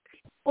foot,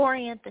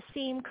 orient the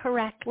seam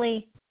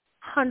correctly,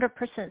 100%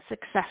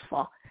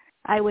 successful.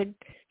 I would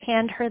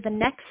hand her the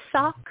next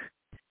sock.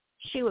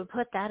 She would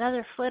put that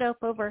other foot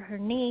up over her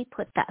knee,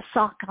 put that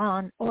sock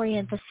on,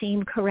 orient the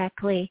seam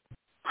correctly,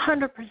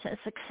 100%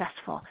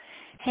 successful.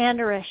 Hand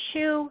her a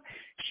shoe.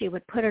 She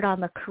would put it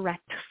on the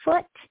correct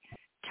foot,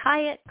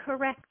 tie it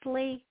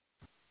correctly,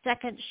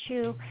 second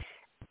shoe.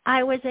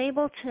 I was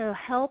able to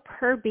help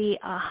her be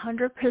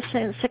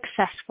 100%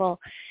 successful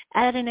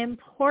at an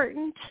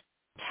important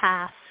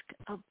task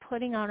of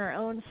putting on her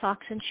own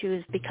socks and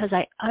shoes because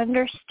I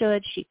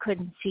understood she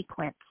couldn't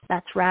sequence.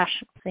 That's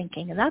rational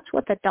thinking. And that's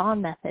what the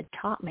Dawn Method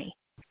taught me.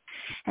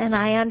 And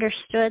I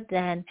understood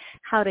then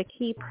how to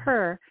keep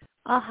her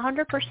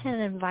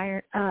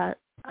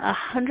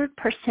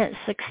 100%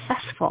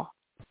 successful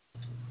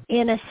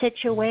in a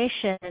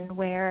situation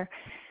where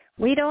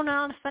we don't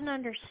often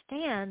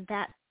understand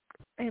that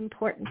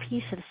important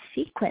piece of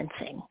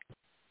sequencing.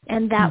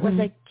 And that was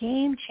a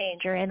game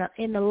changer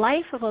in the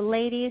life of a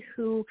lady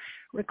who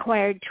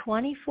required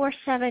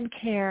 24/7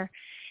 care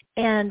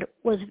and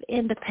was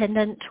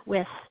independent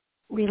with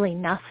really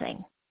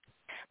nothing.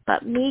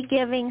 But me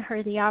giving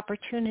her the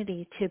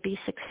opportunity to be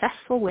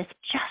successful with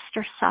just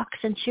her socks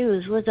and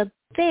shoes was a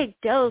big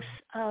dose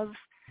of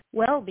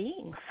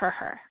well-being for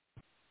her.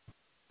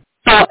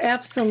 Oh,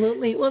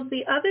 absolutely. Well,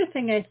 the other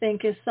thing I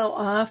think is so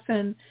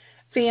often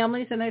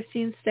families, and I've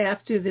seen staff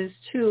do this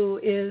too,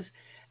 is,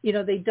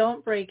 they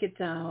don't break it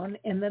down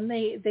and then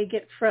they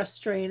get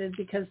frustrated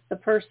because the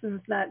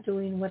person's not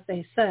doing what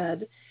they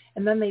said.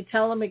 And then they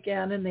tell them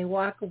again and they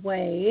walk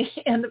away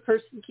and the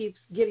person keeps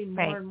getting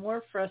more and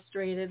more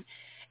frustrated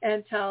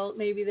until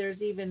maybe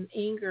there's even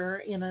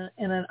anger in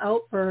an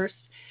outburst.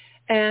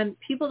 And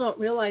people don't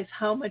realize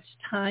how much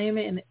time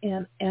and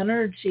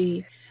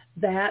energy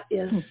that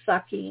is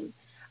sucking,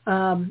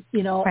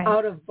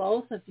 out of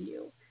both of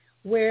you.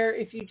 Where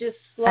if you just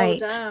slow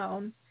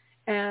down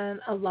and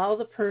allow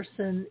the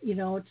person,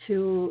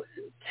 to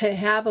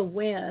have a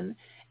win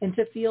and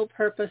to feel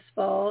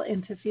purposeful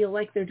and to feel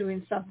like they're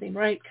doing something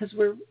right, because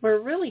we're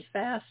really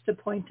fast to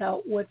point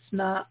out what's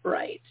not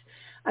right.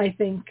 I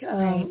think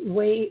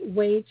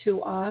way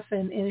too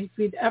often. And if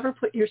you'd ever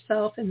put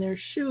yourself in their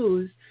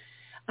shoes,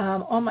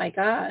 oh my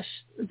gosh,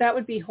 that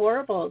would be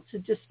horrible to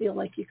just feel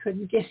like you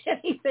couldn't get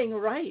anything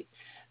right.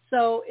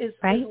 So as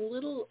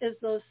little as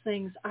those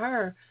things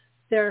are,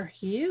 they're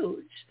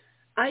huge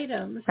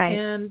items,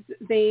 and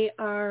they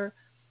are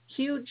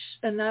huge,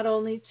 and not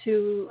only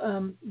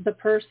to the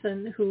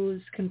person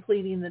who's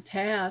completing the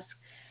task,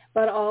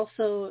 but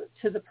also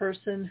to the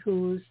person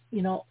who's,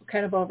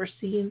 kind of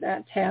overseeing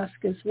that task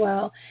as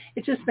well.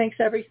 It just makes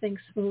everything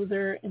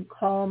smoother and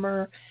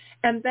calmer.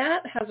 And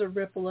that has a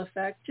ripple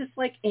effect, just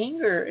like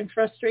anger and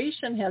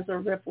frustration has a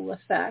ripple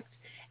effect.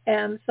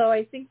 And so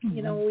I think,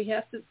 we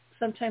have to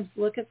sometimes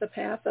look at the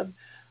path of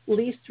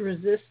least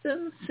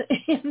resistance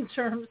in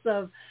terms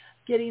of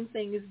getting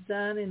things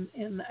done.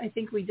 And I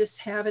think we just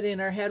have it in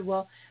our head,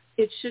 well,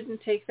 it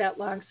shouldn't take that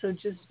long, so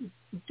just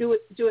do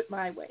it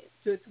my way.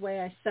 Do it the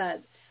way I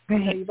said.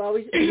 You've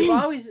always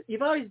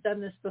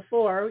done this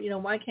before.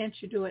 Why can't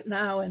you do it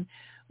now? And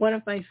one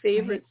of my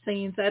favorite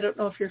sayings, I don't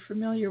know if you're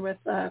familiar with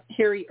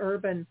Harry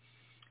Urban.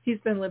 He's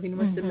been living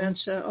with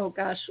dementia,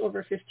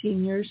 over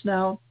 15 years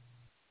now.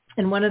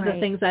 And one of the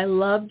things I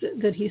loved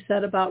that he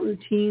said about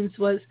routines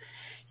was,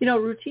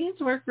 routines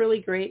work really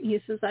great. And he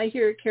says, I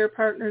hear care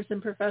partners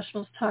and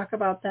professionals talk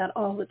about that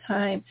all the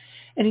time.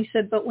 And he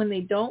said, but when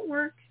they don't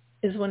work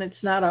is when it's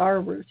not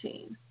our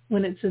routine,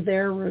 when it's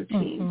their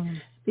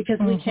routine, because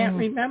we can't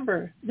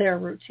remember their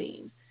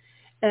routine.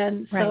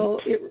 And so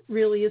it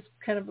really is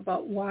kind of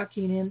about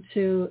walking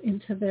into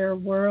their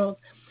world.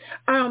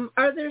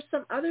 Are there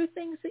some other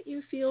things that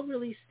you feel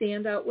really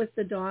stand out with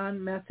the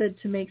Dawn method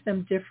to make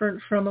them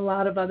different from a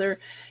lot of other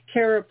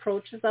care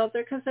approaches out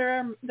there? Because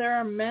there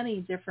are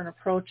many different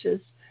approaches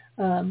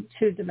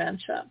to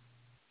dementia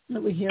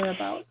that we hear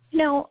about.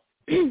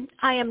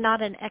 I am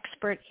not an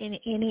expert in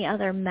any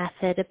other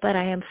method, but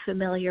I am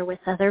familiar with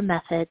other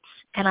methods,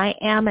 and I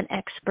am an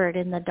expert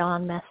in the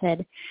Dawn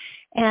method.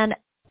 And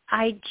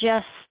I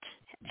just,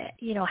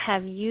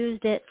 have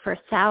used it for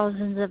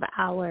thousands of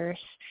hours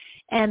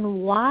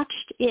and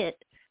watched it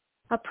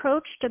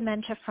approach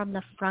dementia from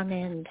the front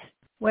end,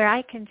 where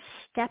I can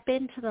step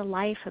into the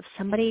life of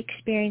somebody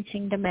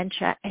experiencing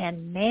dementia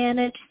and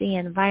manage the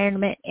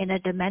environment in a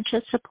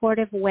dementia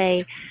supportive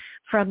way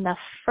from the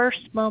first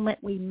moment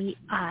we meet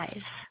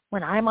eyes,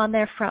 when I'm on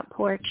their front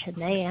porch and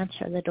they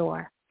answer the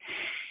door,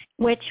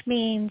 which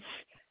means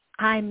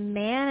I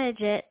manage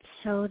it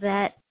so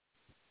that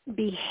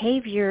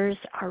behaviors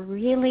are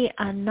really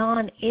a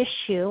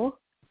non-issue,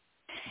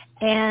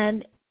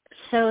 and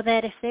so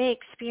that if they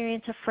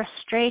experience a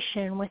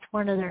frustration with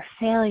one of their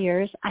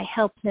failures, I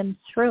help them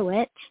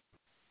through it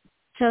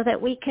so that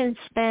we can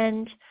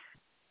spend,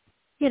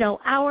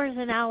 hours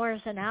and hours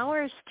and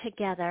hours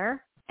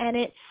together. And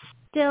it's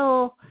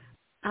still,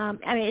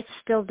 it's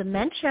still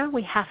dementia.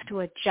 We have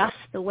to adjust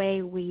the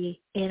way we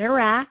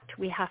interact.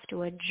 We have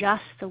to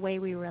adjust the way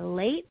we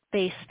relate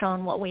based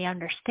on what we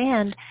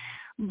understand,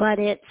 but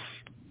it's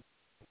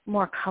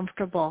more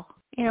comfortable.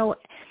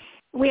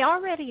 We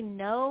already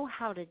know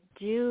how to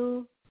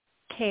do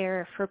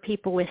care for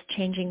people with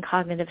changing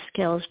cognitive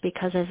skills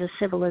because as a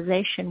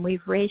civilization,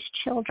 we've raised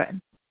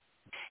children.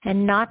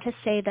 And not to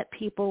say that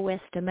people with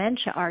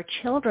dementia are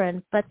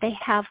children, but they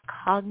have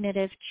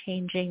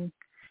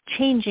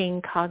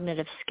changing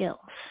cognitive skills.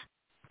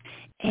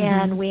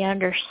 And we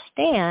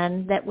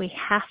understand that we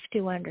have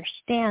to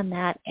understand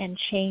that and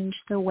change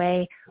the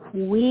way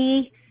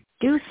we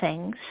do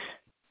things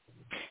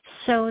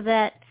so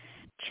that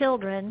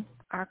children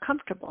are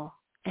comfortable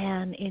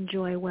and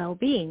enjoy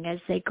well-being as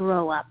they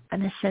grow up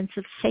and a sense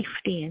of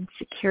safety and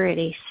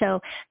security. So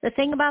the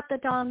thing about the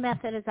Dawn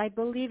method is I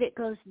believe it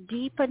goes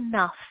deep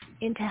enough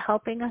into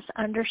helping us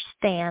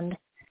understand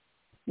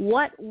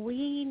what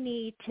we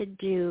need to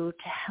do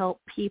to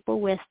help people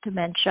with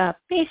dementia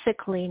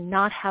basically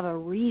not have a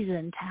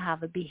reason to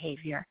have a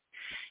behavior,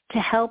 to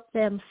help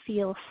them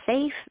feel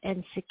safe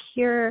and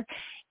secure.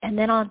 And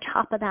then on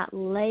top of that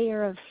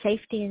layer of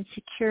safety and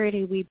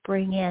security, we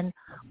bring in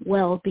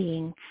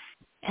well-being.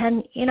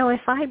 And,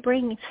 if I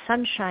bring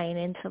sunshine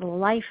into the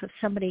life of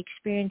somebody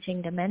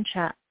experiencing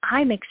dementia,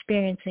 I'm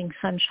experiencing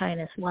sunshine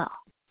as well.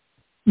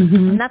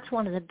 And that's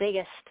one of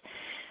the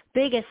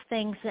biggest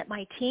things that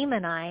my team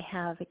and I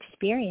have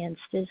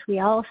experienced is we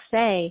all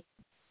say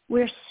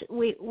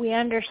we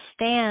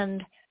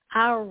understand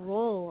our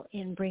role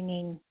in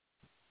bringing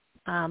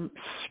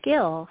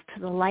skill to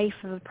the life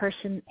of a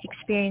person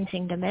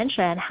experiencing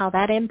dementia and how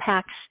that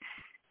impacts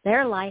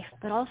their life,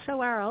 but also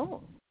our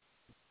own.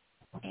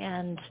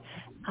 And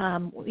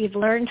we've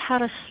learned how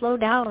to slow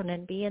down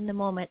and be in the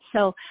moment.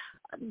 So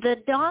the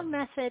Dawn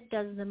method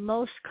does the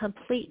most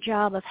complete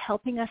job of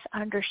helping us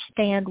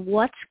understand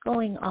what's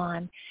going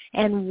on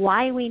and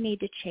why we need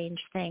to change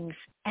things.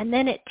 And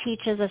then it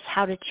teaches us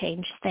how to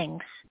change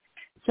things.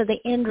 So the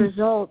end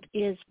result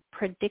is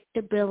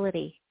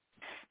predictability.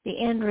 The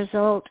end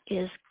result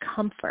is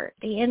comfort.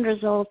 The end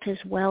result is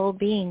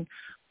well-being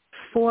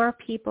for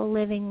people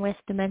living with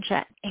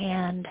dementia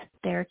and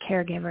their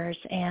caregivers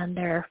and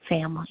their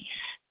families.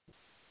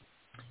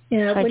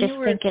 Yeah, so I just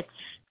think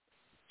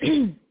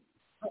it's...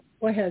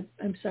 Go ahead.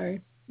 I'm sorry.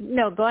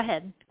 No, go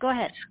ahead. Go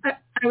ahead. I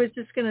was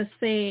just going to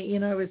say,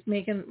 I was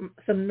making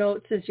some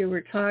notes as you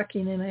were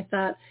talking, and I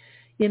thought,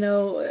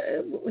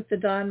 with the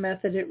Dawn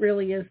method, it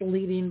really is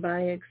leading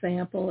by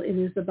example. It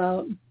is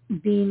about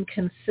being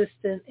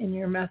consistent in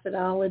your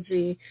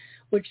methodology,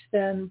 which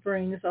then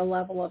brings a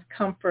level of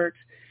comfort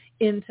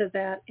into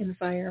that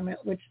environment,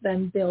 which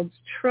then builds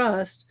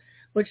trust,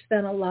 which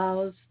then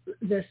allows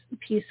this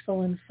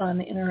peaceful and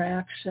fun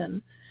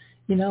interaction,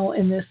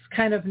 and this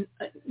kind of,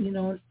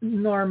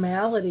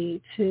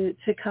 normality to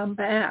come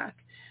back,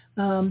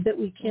 that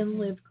we can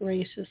live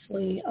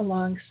graciously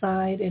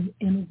alongside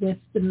and with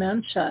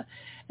dementia.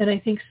 And I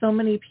think so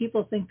many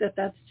people think that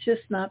that's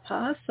just not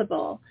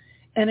possible.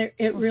 And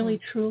it really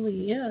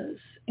truly is.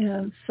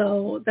 And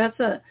so that's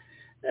a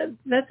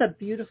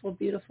beautiful,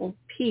 beautiful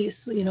piece,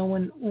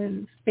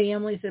 when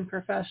families and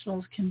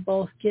professionals can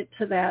both get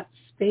to that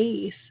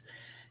space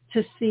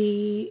to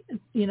see,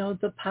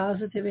 the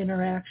positive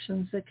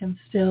interactions that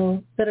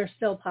are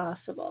still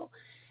possible.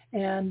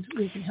 And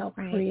we can help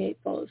create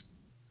those,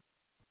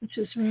 which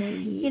is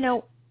really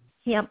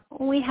neat.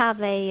 We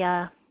have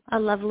a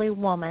lovely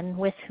woman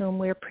with whom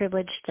we're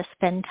privileged to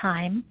spend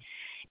time.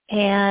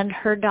 And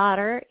her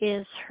daughter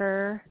is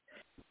her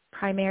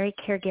primary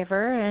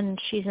caregiver, and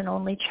she's an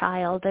only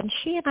child. And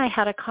she and I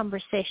had a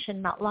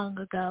conversation not long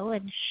ago,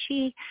 and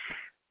she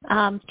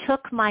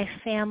took my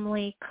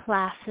family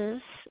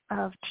classes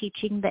of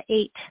teaching the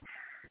 8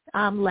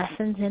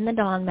 lessons in the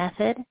Dawn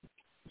method.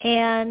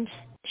 And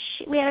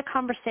we had a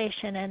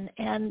conversation,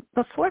 and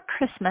before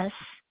Christmas,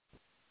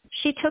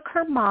 she took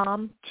her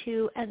mom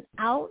to an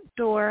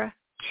outdoor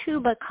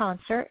tuba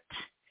concert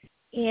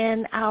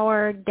in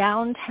our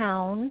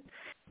downtown,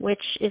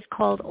 which is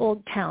called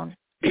Old Town.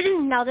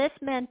 Now, this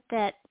meant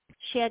that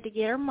she had to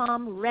get her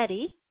mom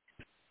ready.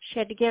 She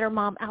had to get her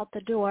mom out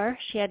the door.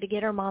 She had to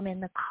get her mom in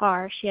the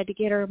car. She had to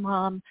get her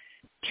mom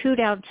to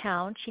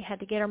downtown. She had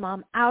to get her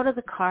mom out of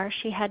the car.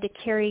 She had to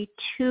carry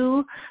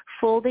 2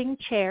 folding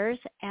chairs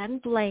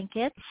and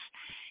blankets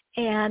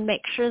and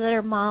make sure that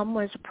her mom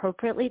was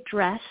appropriately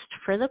dressed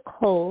for the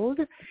cold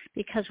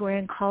because we're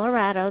in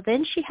Colorado.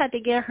 Then she had to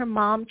get her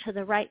mom to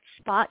the right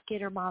spot,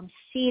 get her mom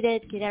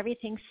seated, get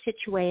everything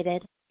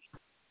situated.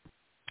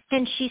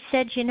 And she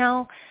said,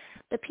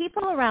 the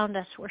people around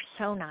us were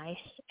so nice,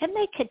 and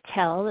they could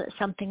tell that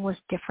something was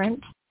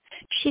different.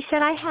 She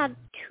said, I had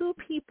 2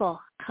 people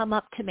come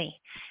up to me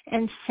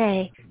and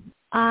say,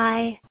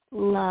 I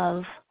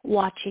love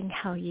watching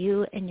how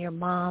you and your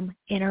mom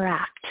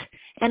interact.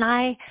 And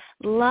I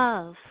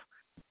love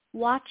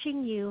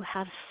watching you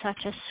have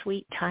such a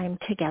sweet time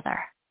together.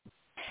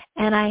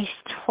 And I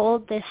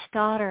told this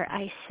daughter,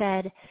 I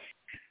said,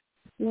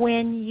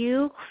 when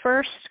you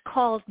first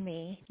called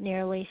me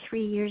nearly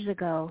 3 years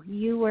ago,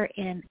 you were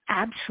in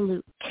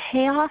absolute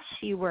chaos.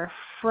 You were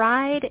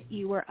fried.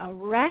 You were a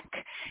wreck.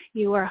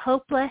 You were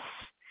hopeless.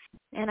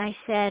 And I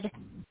said,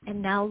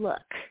 and now look,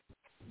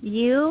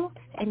 you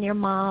and your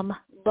mom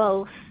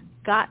both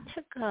got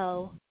to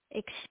go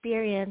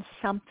experience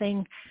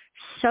something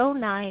so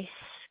nice,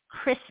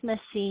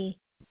 Christmassy,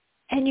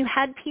 and you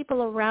had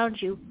people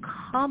around you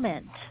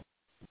comment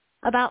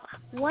about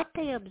what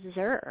they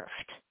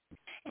observed.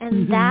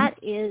 And that's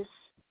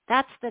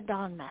the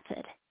Dawn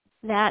method.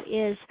 That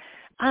is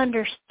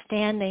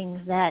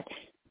understanding that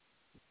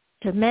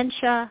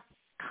dementia,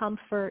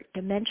 comfort,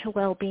 dementia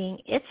well-being,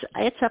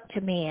 it's up to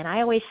me. And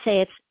I always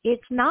say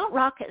it's not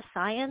rocket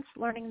science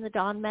learning the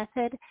Dawn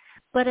method,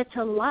 but it's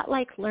a lot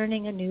like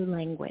learning a new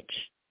language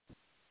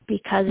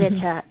because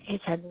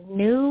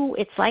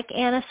it's like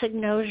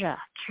anosognosia,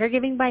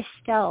 caregiving by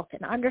stealth,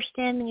 and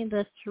understanding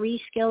the 3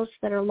 skills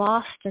that are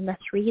lost and the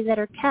 3 that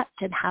are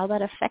kept and how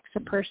that affects a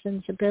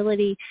person's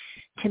ability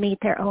to meet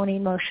their own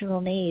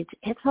emotional needs.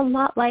 It's a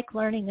lot like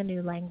learning a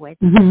new language.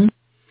 Mm-hmm.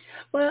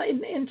 Well,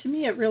 and to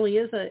me, it really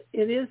is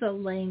a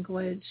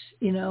language,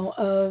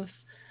 of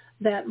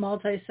that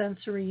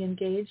multisensory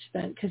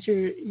engagement because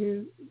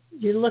you're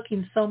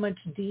looking so much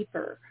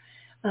deeper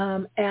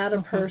at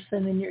a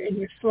person, and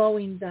you're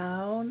slowing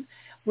down,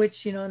 which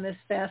in this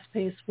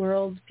fast-paced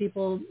world,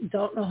 people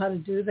don't know how to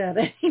do that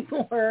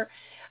anymore.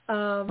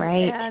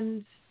 Right.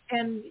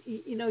 And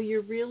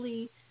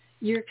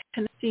you're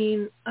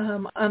connecting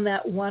on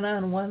that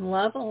one-on-one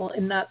level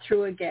and not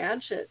through a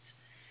gadget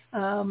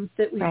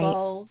that we've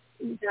all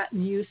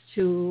gotten used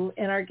to.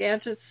 And our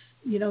gadgets,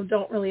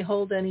 don't really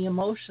hold any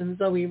emotions,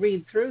 though we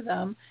read through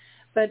them.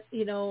 But,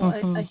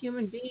 a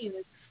human being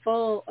is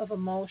full of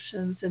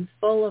emotions and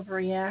full of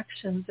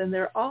reactions, and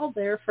they're all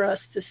there for us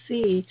to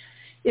see.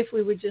 if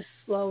we would just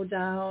slow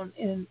down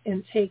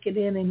and take it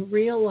in and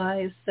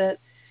realize that,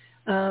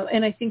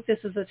 and I think this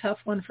is a tough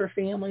one for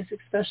families,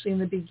 especially in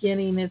the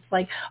beginning. It's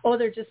like, oh,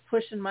 they're just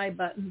pushing my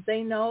buttons.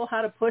 They know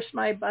how to push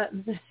my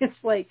buttons. It's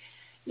like,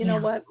 you know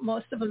what?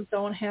 Most of them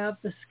don't have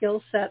the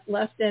skill set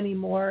left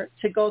anymore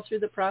to go through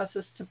the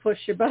process to push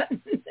your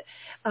buttons.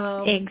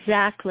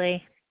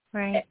 Exactly.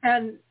 Right.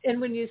 And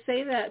when you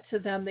say that to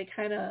them, they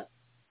kind of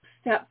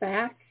step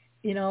back,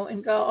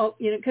 and go, oh,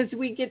 because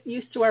we get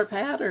used to our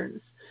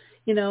patterns,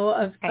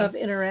 of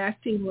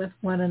interacting with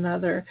one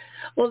another.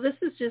 Well, this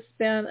has just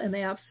been an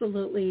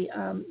absolutely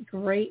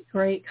great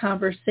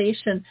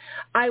conversation.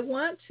 I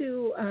want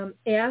to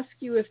ask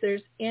you if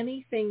there's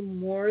anything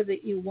more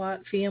that you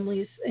want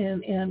families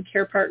and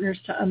care partners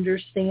to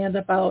understand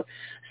about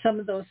some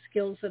of those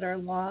skills that are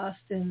lost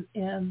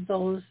and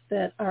those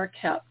that are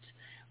kept.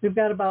 We've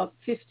got about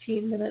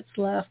 15 minutes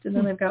left, and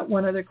then I've got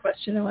one other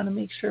question I want to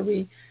make sure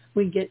we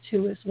get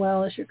to, as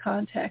well as your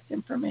contact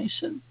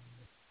information.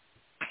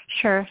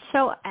 Sure.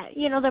 So,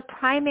 the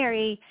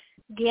primary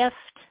gift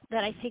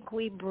that I think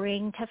we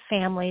bring to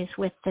families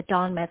with the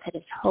Dawn Method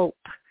is hope.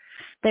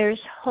 There's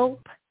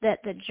hope that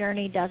the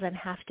journey doesn't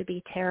have to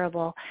be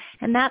terrible.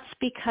 And that's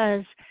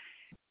because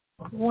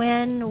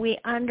when we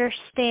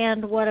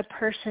understand what a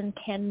person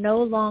can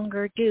no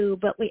longer do,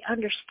 but we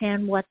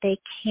understand what they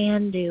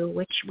can do,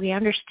 which we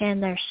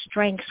understand their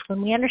strengths,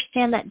 when we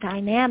understand that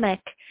dynamic,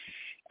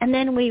 and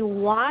then we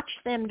watch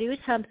them do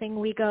something,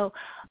 we go,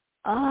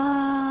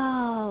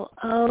 oh,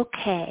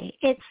 okay.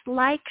 It's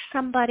like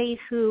somebody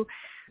who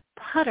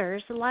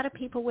putters. A lot of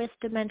people with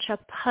dementia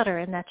putter,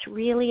 and that's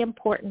really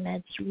important.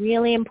 It's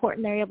really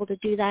important they're able to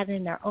do that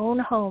in their own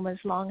home as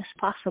long as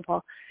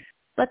possible.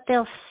 But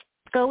they'll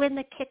go in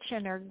the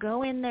kitchen or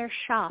go in their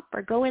shop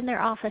or go in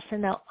their office,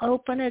 and they'll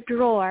open a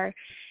drawer,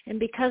 and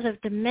because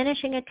of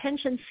diminishing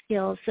attention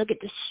skills, they'll get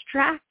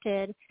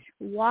distracted,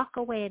 walk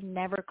away, and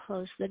never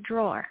close the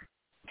drawer.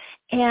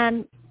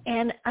 And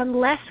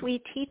unless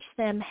we teach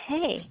them,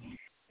 hey,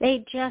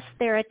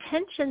 their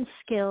attention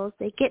skills,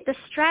 they get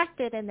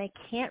distracted and they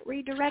can't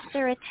redirect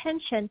their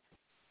attention,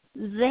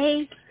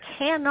 they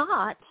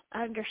cannot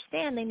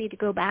understand they need to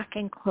go back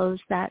and close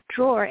that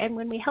drawer. And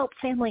when we help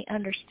family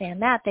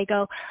understand that, they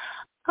go,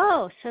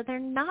 oh, so they're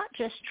not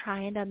just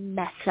trying to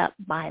mess up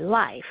my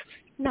life.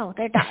 No,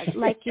 they're not.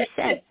 Like you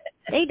said,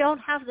 they don't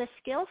have the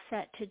skill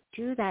set to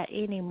do that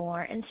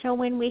anymore. And so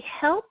when we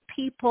help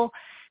people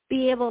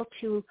be able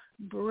to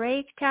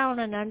break down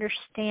and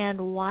understand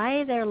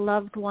why their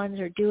loved ones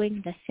are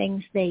doing the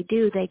things they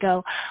do, they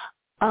go,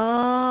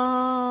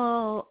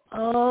 oh,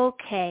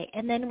 okay.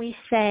 And then we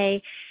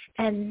say,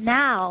 and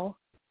now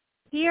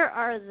here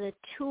are the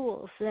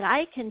tools that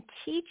I can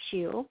teach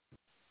you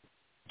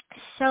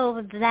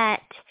so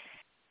that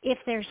if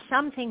there's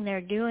something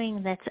they're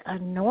doing that's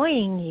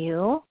annoying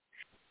you,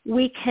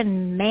 we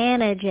can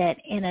manage it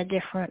in a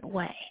different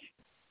way.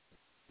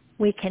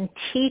 We can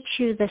teach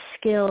you the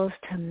skills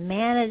to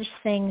manage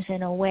things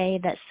in a way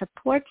that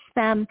supports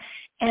them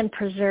and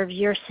preserves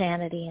your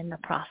sanity in the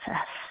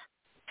process.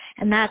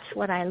 And that's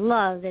what I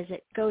love, is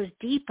it goes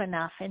deep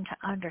enough into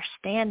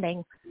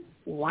understanding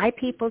why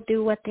people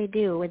do what they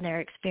do when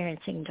they're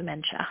experiencing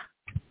dementia.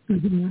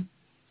 Mm-hmm.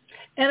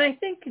 And I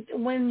think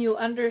when you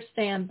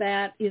understand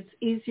that, it's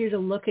easier to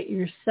look at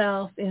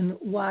yourself and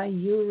why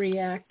you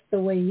react the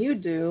way you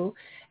do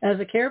as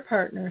a care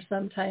partner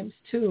sometimes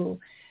too.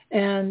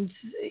 And,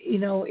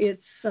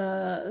 it's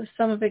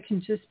some of it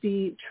can just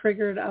be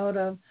triggered out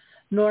of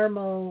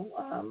normal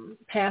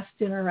past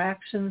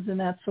interactions, and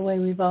that's the way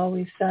we've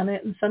always done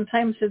it. And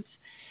sometimes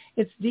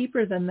it's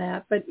deeper than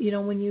that. But,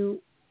 when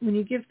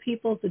you give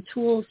people the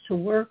tools to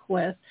work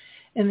with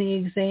and the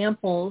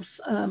examples,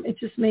 it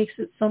just makes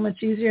it so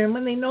much easier. And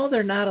when they know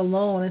they're not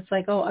alone, it's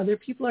like, oh, other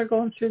people are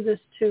going through this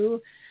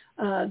too.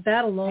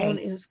 That alone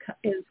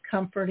is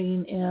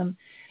comforting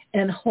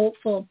and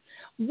hopeful.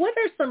 What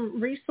are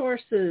some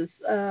resources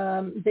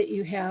that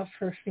you have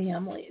for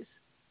families?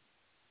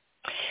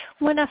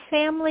 When a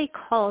family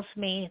calls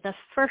me, the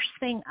first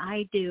thing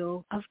I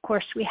do, of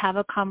course, we have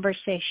a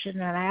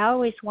conversation, and I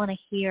always want to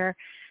hear,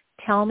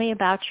 tell me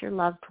about your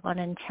loved one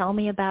and tell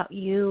me about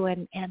you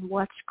and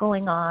what's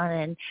going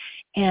on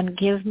and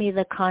give me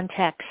the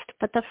context.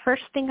 But the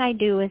first thing I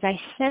do is I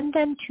send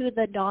them to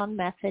the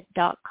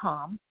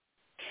dawnmethod.com,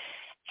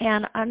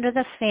 and under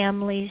the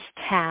Families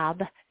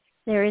tab,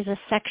 there is a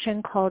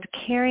section called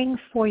Caring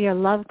for Your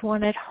Loved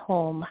One at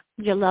Home,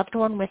 your loved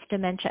one with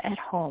dementia at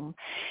home.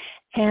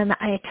 And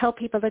I tell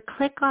people to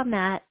click on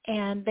that,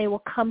 and they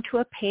will come to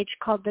a page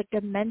called the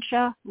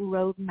Dementia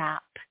Roadmap.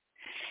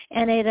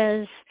 And it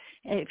is,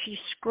 if you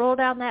scroll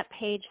down that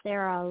page,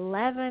 there are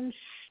 11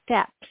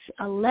 steps,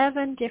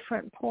 11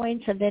 different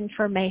points of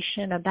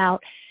information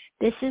about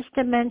this is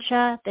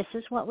dementia, this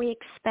is what we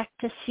expect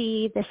to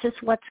see, this is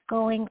what's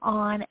going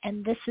on,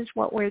 and this is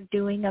what we're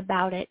doing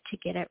about it to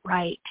get it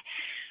right.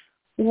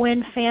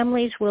 When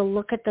families will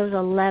look at those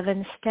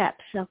 11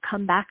 steps, they'll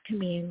come back to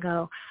me and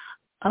go,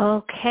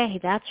 okay,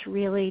 that's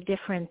really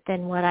different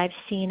than what I've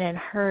seen and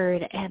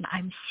heard, and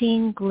I'm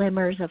seeing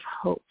glimmers of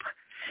hope.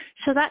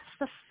 So that's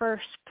the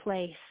first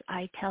place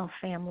I tell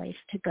families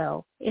to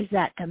go, is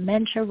that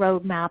Dementia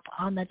Roadmap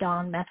on the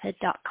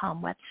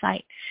DawnMethod.com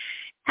website.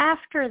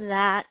 After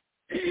that,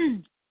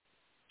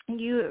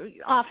 you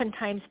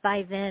oftentimes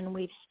by then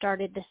we've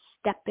started to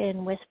step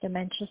in with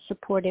dementia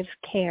supportive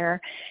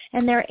care,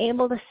 and they're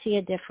able to see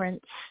a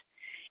difference.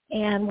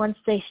 And once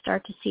they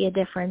start to see a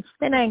difference,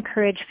 then I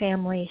encourage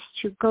families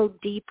to go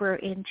deeper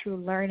into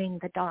learning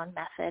the Dawn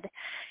Method.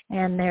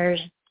 And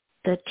there's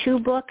the 2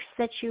 books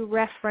that you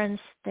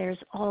referenced. There's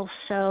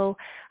also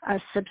a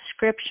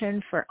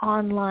subscription for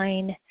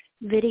online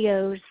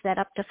videos that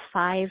up to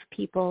 5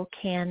 people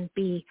can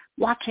be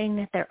watching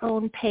at their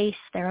own pace,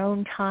 their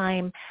own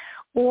time,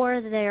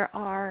 or there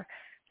are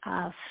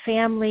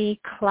family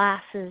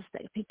classes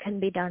that can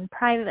be done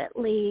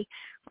privately,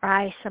 or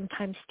I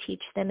sometimes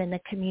teach them in the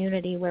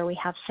community where we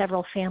have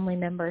several family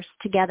members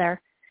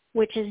together,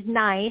 which is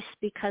nice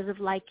because of,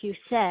 like you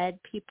said,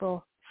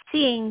 people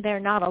seeing they're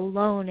not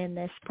alone in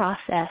this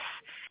process.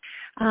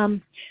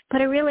 But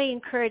I really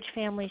encourage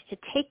families to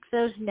take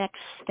those next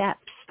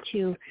steps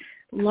to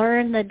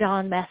learn the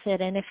Dawn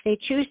Method. And if they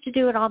choose to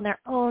do it on their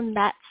own,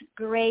 that's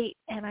great.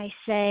 And I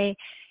say,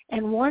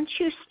 and once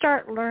you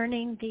start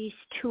learning these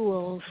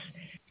tools,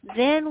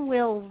 then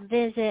we'll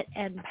visit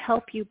and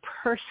help you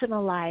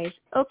personalize.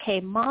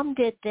 Okay, Mom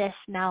did this.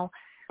 Now,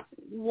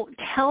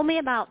 tell me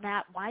about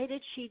that. Why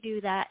did she do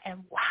that?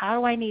 And how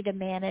do I need to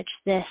manage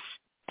this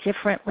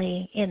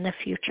differently in the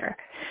future?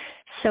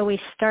 So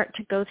we start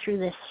to go through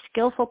this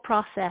skillful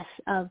process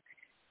of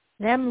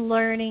them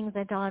learning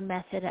the Dawn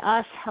Method,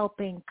 us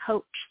helping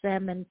coach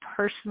them and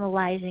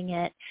personalizing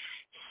it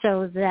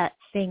so that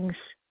things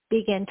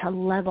begin to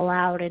level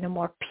out in a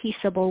more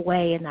peaceable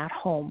way in that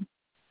home.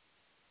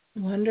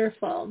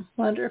 Wonderful,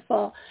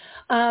 wonderful.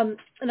 Now,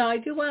 I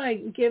do want to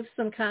give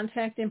some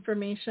contact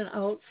information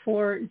out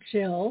for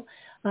Jill.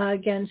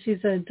 Again,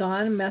 she's a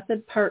Dawn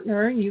Method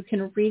partner. You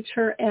can reach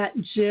her at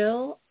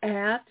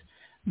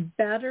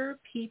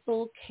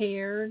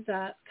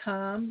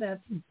Jill@betterpeoplecare.com.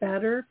 That's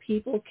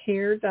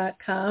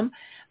betterpeoplecare.com.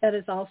 That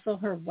is also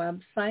her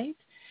website.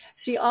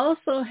 She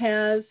also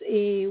has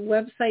a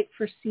website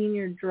for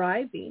senior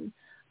driving,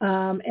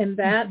 and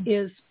that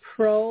is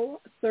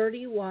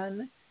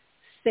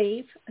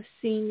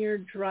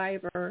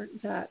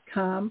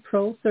Pro31SafeSeniorDriver.com,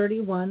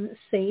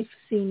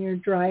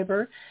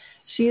 Pro31SafeSeniorDriver.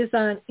 She is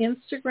on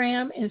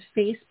Instagram and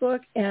Facebook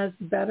as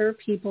Better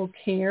People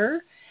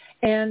Care,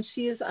 and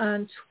she is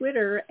on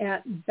Twitter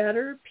at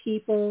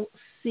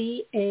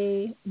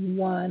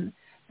BetterPeopleCA1,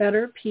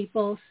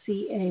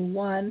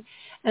 BetterPeopleCA1.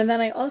 And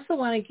then I also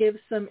want to give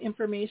some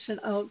information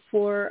out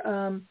for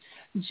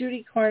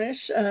Judy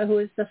Cornish, who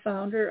is the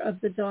founder of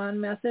the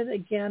Dawn Method.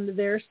 Again,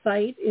 their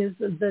site is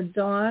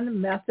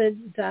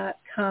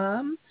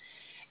thedawnmethod.com.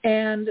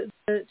 And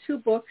the 2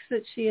 books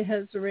that she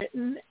has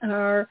written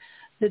are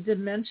the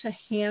Dementia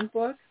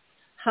Handbook,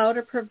 How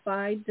to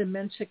Provide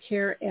Dementia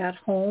Care at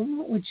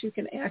Home, which you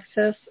can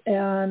access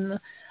on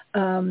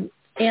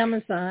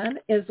Amazon,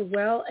 as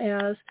well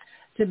as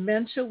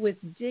Dementia with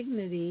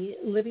Dignity,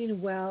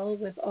 Living Well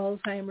with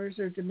Alzheimer's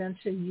or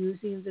Dementia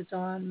Using the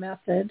Dawn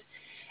Method.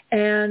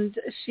 And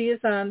she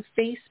is on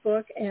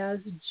Facebook as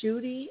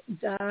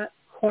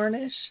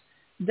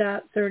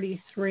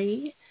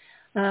judy.cornish.33.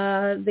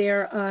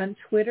 They're on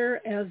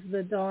Twitter as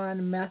the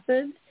Dawn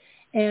Method.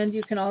 And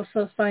you can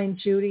also find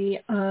Judy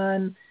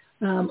on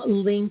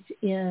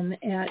LinkedIn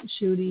at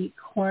Judy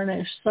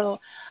Cornish. So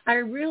I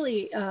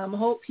really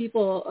hope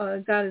people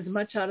got as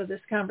much out of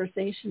this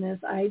conversation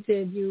as I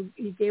did. You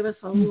gave us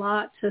a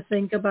lot to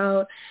think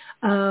about,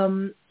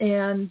 and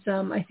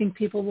I think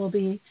people will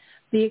be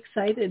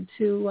excited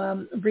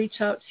to reach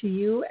out to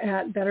you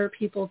at Better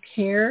People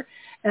Care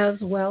as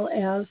well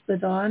as the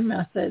Dawn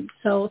Method.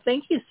 So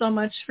thank you so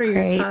much for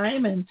your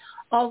time and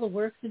all the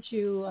work that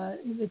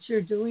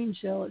you're doing,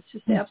 Jill. It's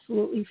just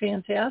absolutely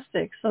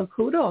fantastic. So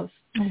kudos.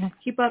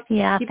 Keep up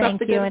the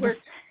good work.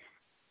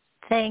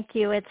 Thank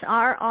you. It's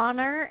our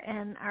honor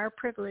and our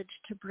privilege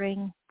to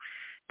bring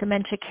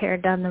dementia care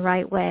done the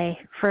right way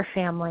for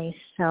families.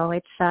 So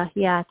it's a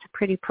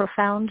pretty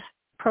profound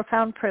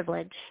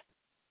privilege.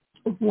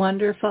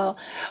 Wonderful.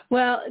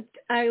 Well,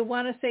 I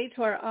want to say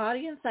to our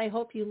audience, I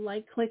hope you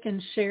like, click, and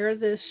share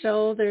this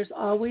show. There's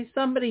always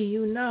somebody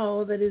you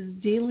know that is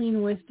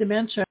dealing with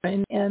dementia,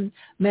 and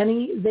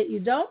many that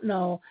you don't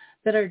know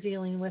that are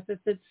dealing with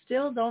it that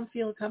still don't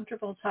feel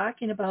comfortable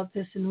talking about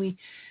this. And we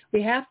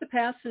have to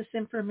pass this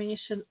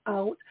information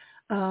out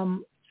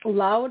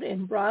loud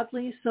and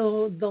broadly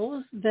so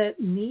those that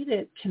need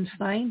it can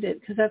find it,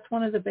 because that's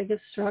one of the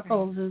biggest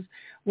struggles is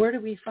where do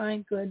we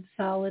find good,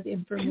 solid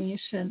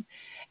information.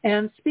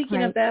 And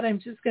speaking of that, I'm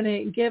just going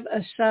to give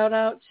a shout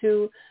out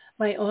to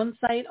my own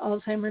site,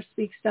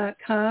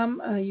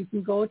 alzheimerspeaks.com. You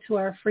can go to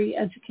our free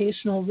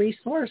educational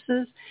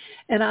resources,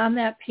 and on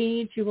that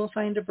page you will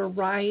find a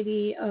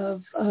variety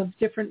of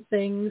different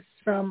things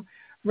from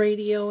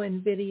radio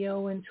and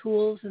video and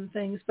tools and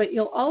things, but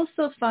you'll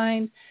also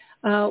find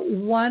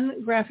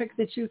one graphic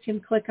that you can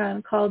click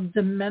on called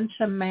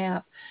Dementia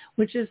Map,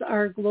 which is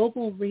our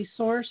global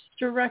resource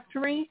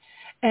directory.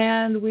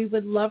 And we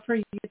would love for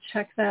you to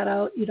check that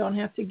out. You don't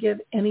have to give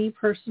any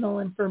personal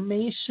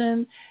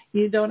information.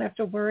 You don't have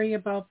to worry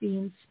about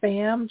being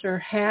spammed or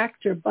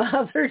hacked or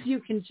bothered. You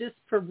can just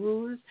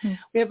peruse.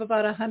 We have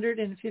about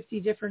 150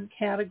 different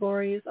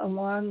categories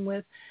along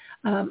with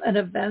an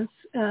events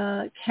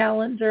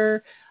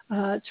calendar,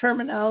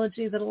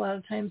 terminology that a lot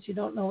of times you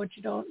don't know what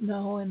you don't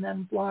know, and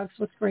then blogs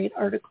with great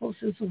articles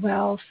as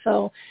well.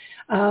 So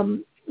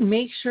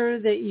make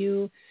sure that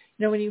you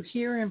when you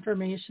hear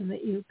information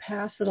that you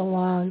pass it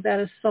along. That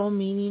is so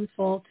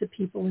meaningful to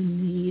people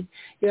in need.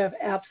 You have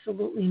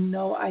absolutely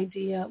no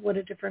idea what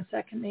a difference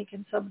that can make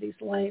in somebody's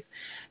life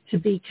to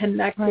be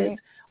connected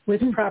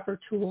with proper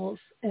tools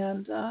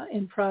and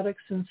in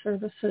products and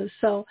services.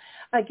 So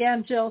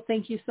again, Jill,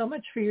 thank you so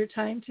much for your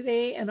time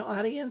today, and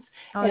audience.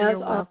 Oh, you're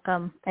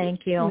welcome.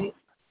 Thank you.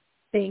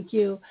 Thank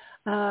you.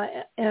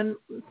 And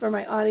for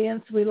my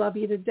audience, we love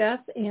you to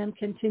death, and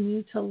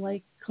continue to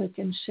like, click,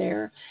 and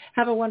share.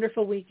 Have a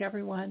wonderful week,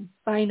 everyone.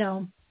 Bye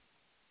now.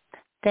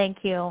 Thank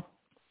you.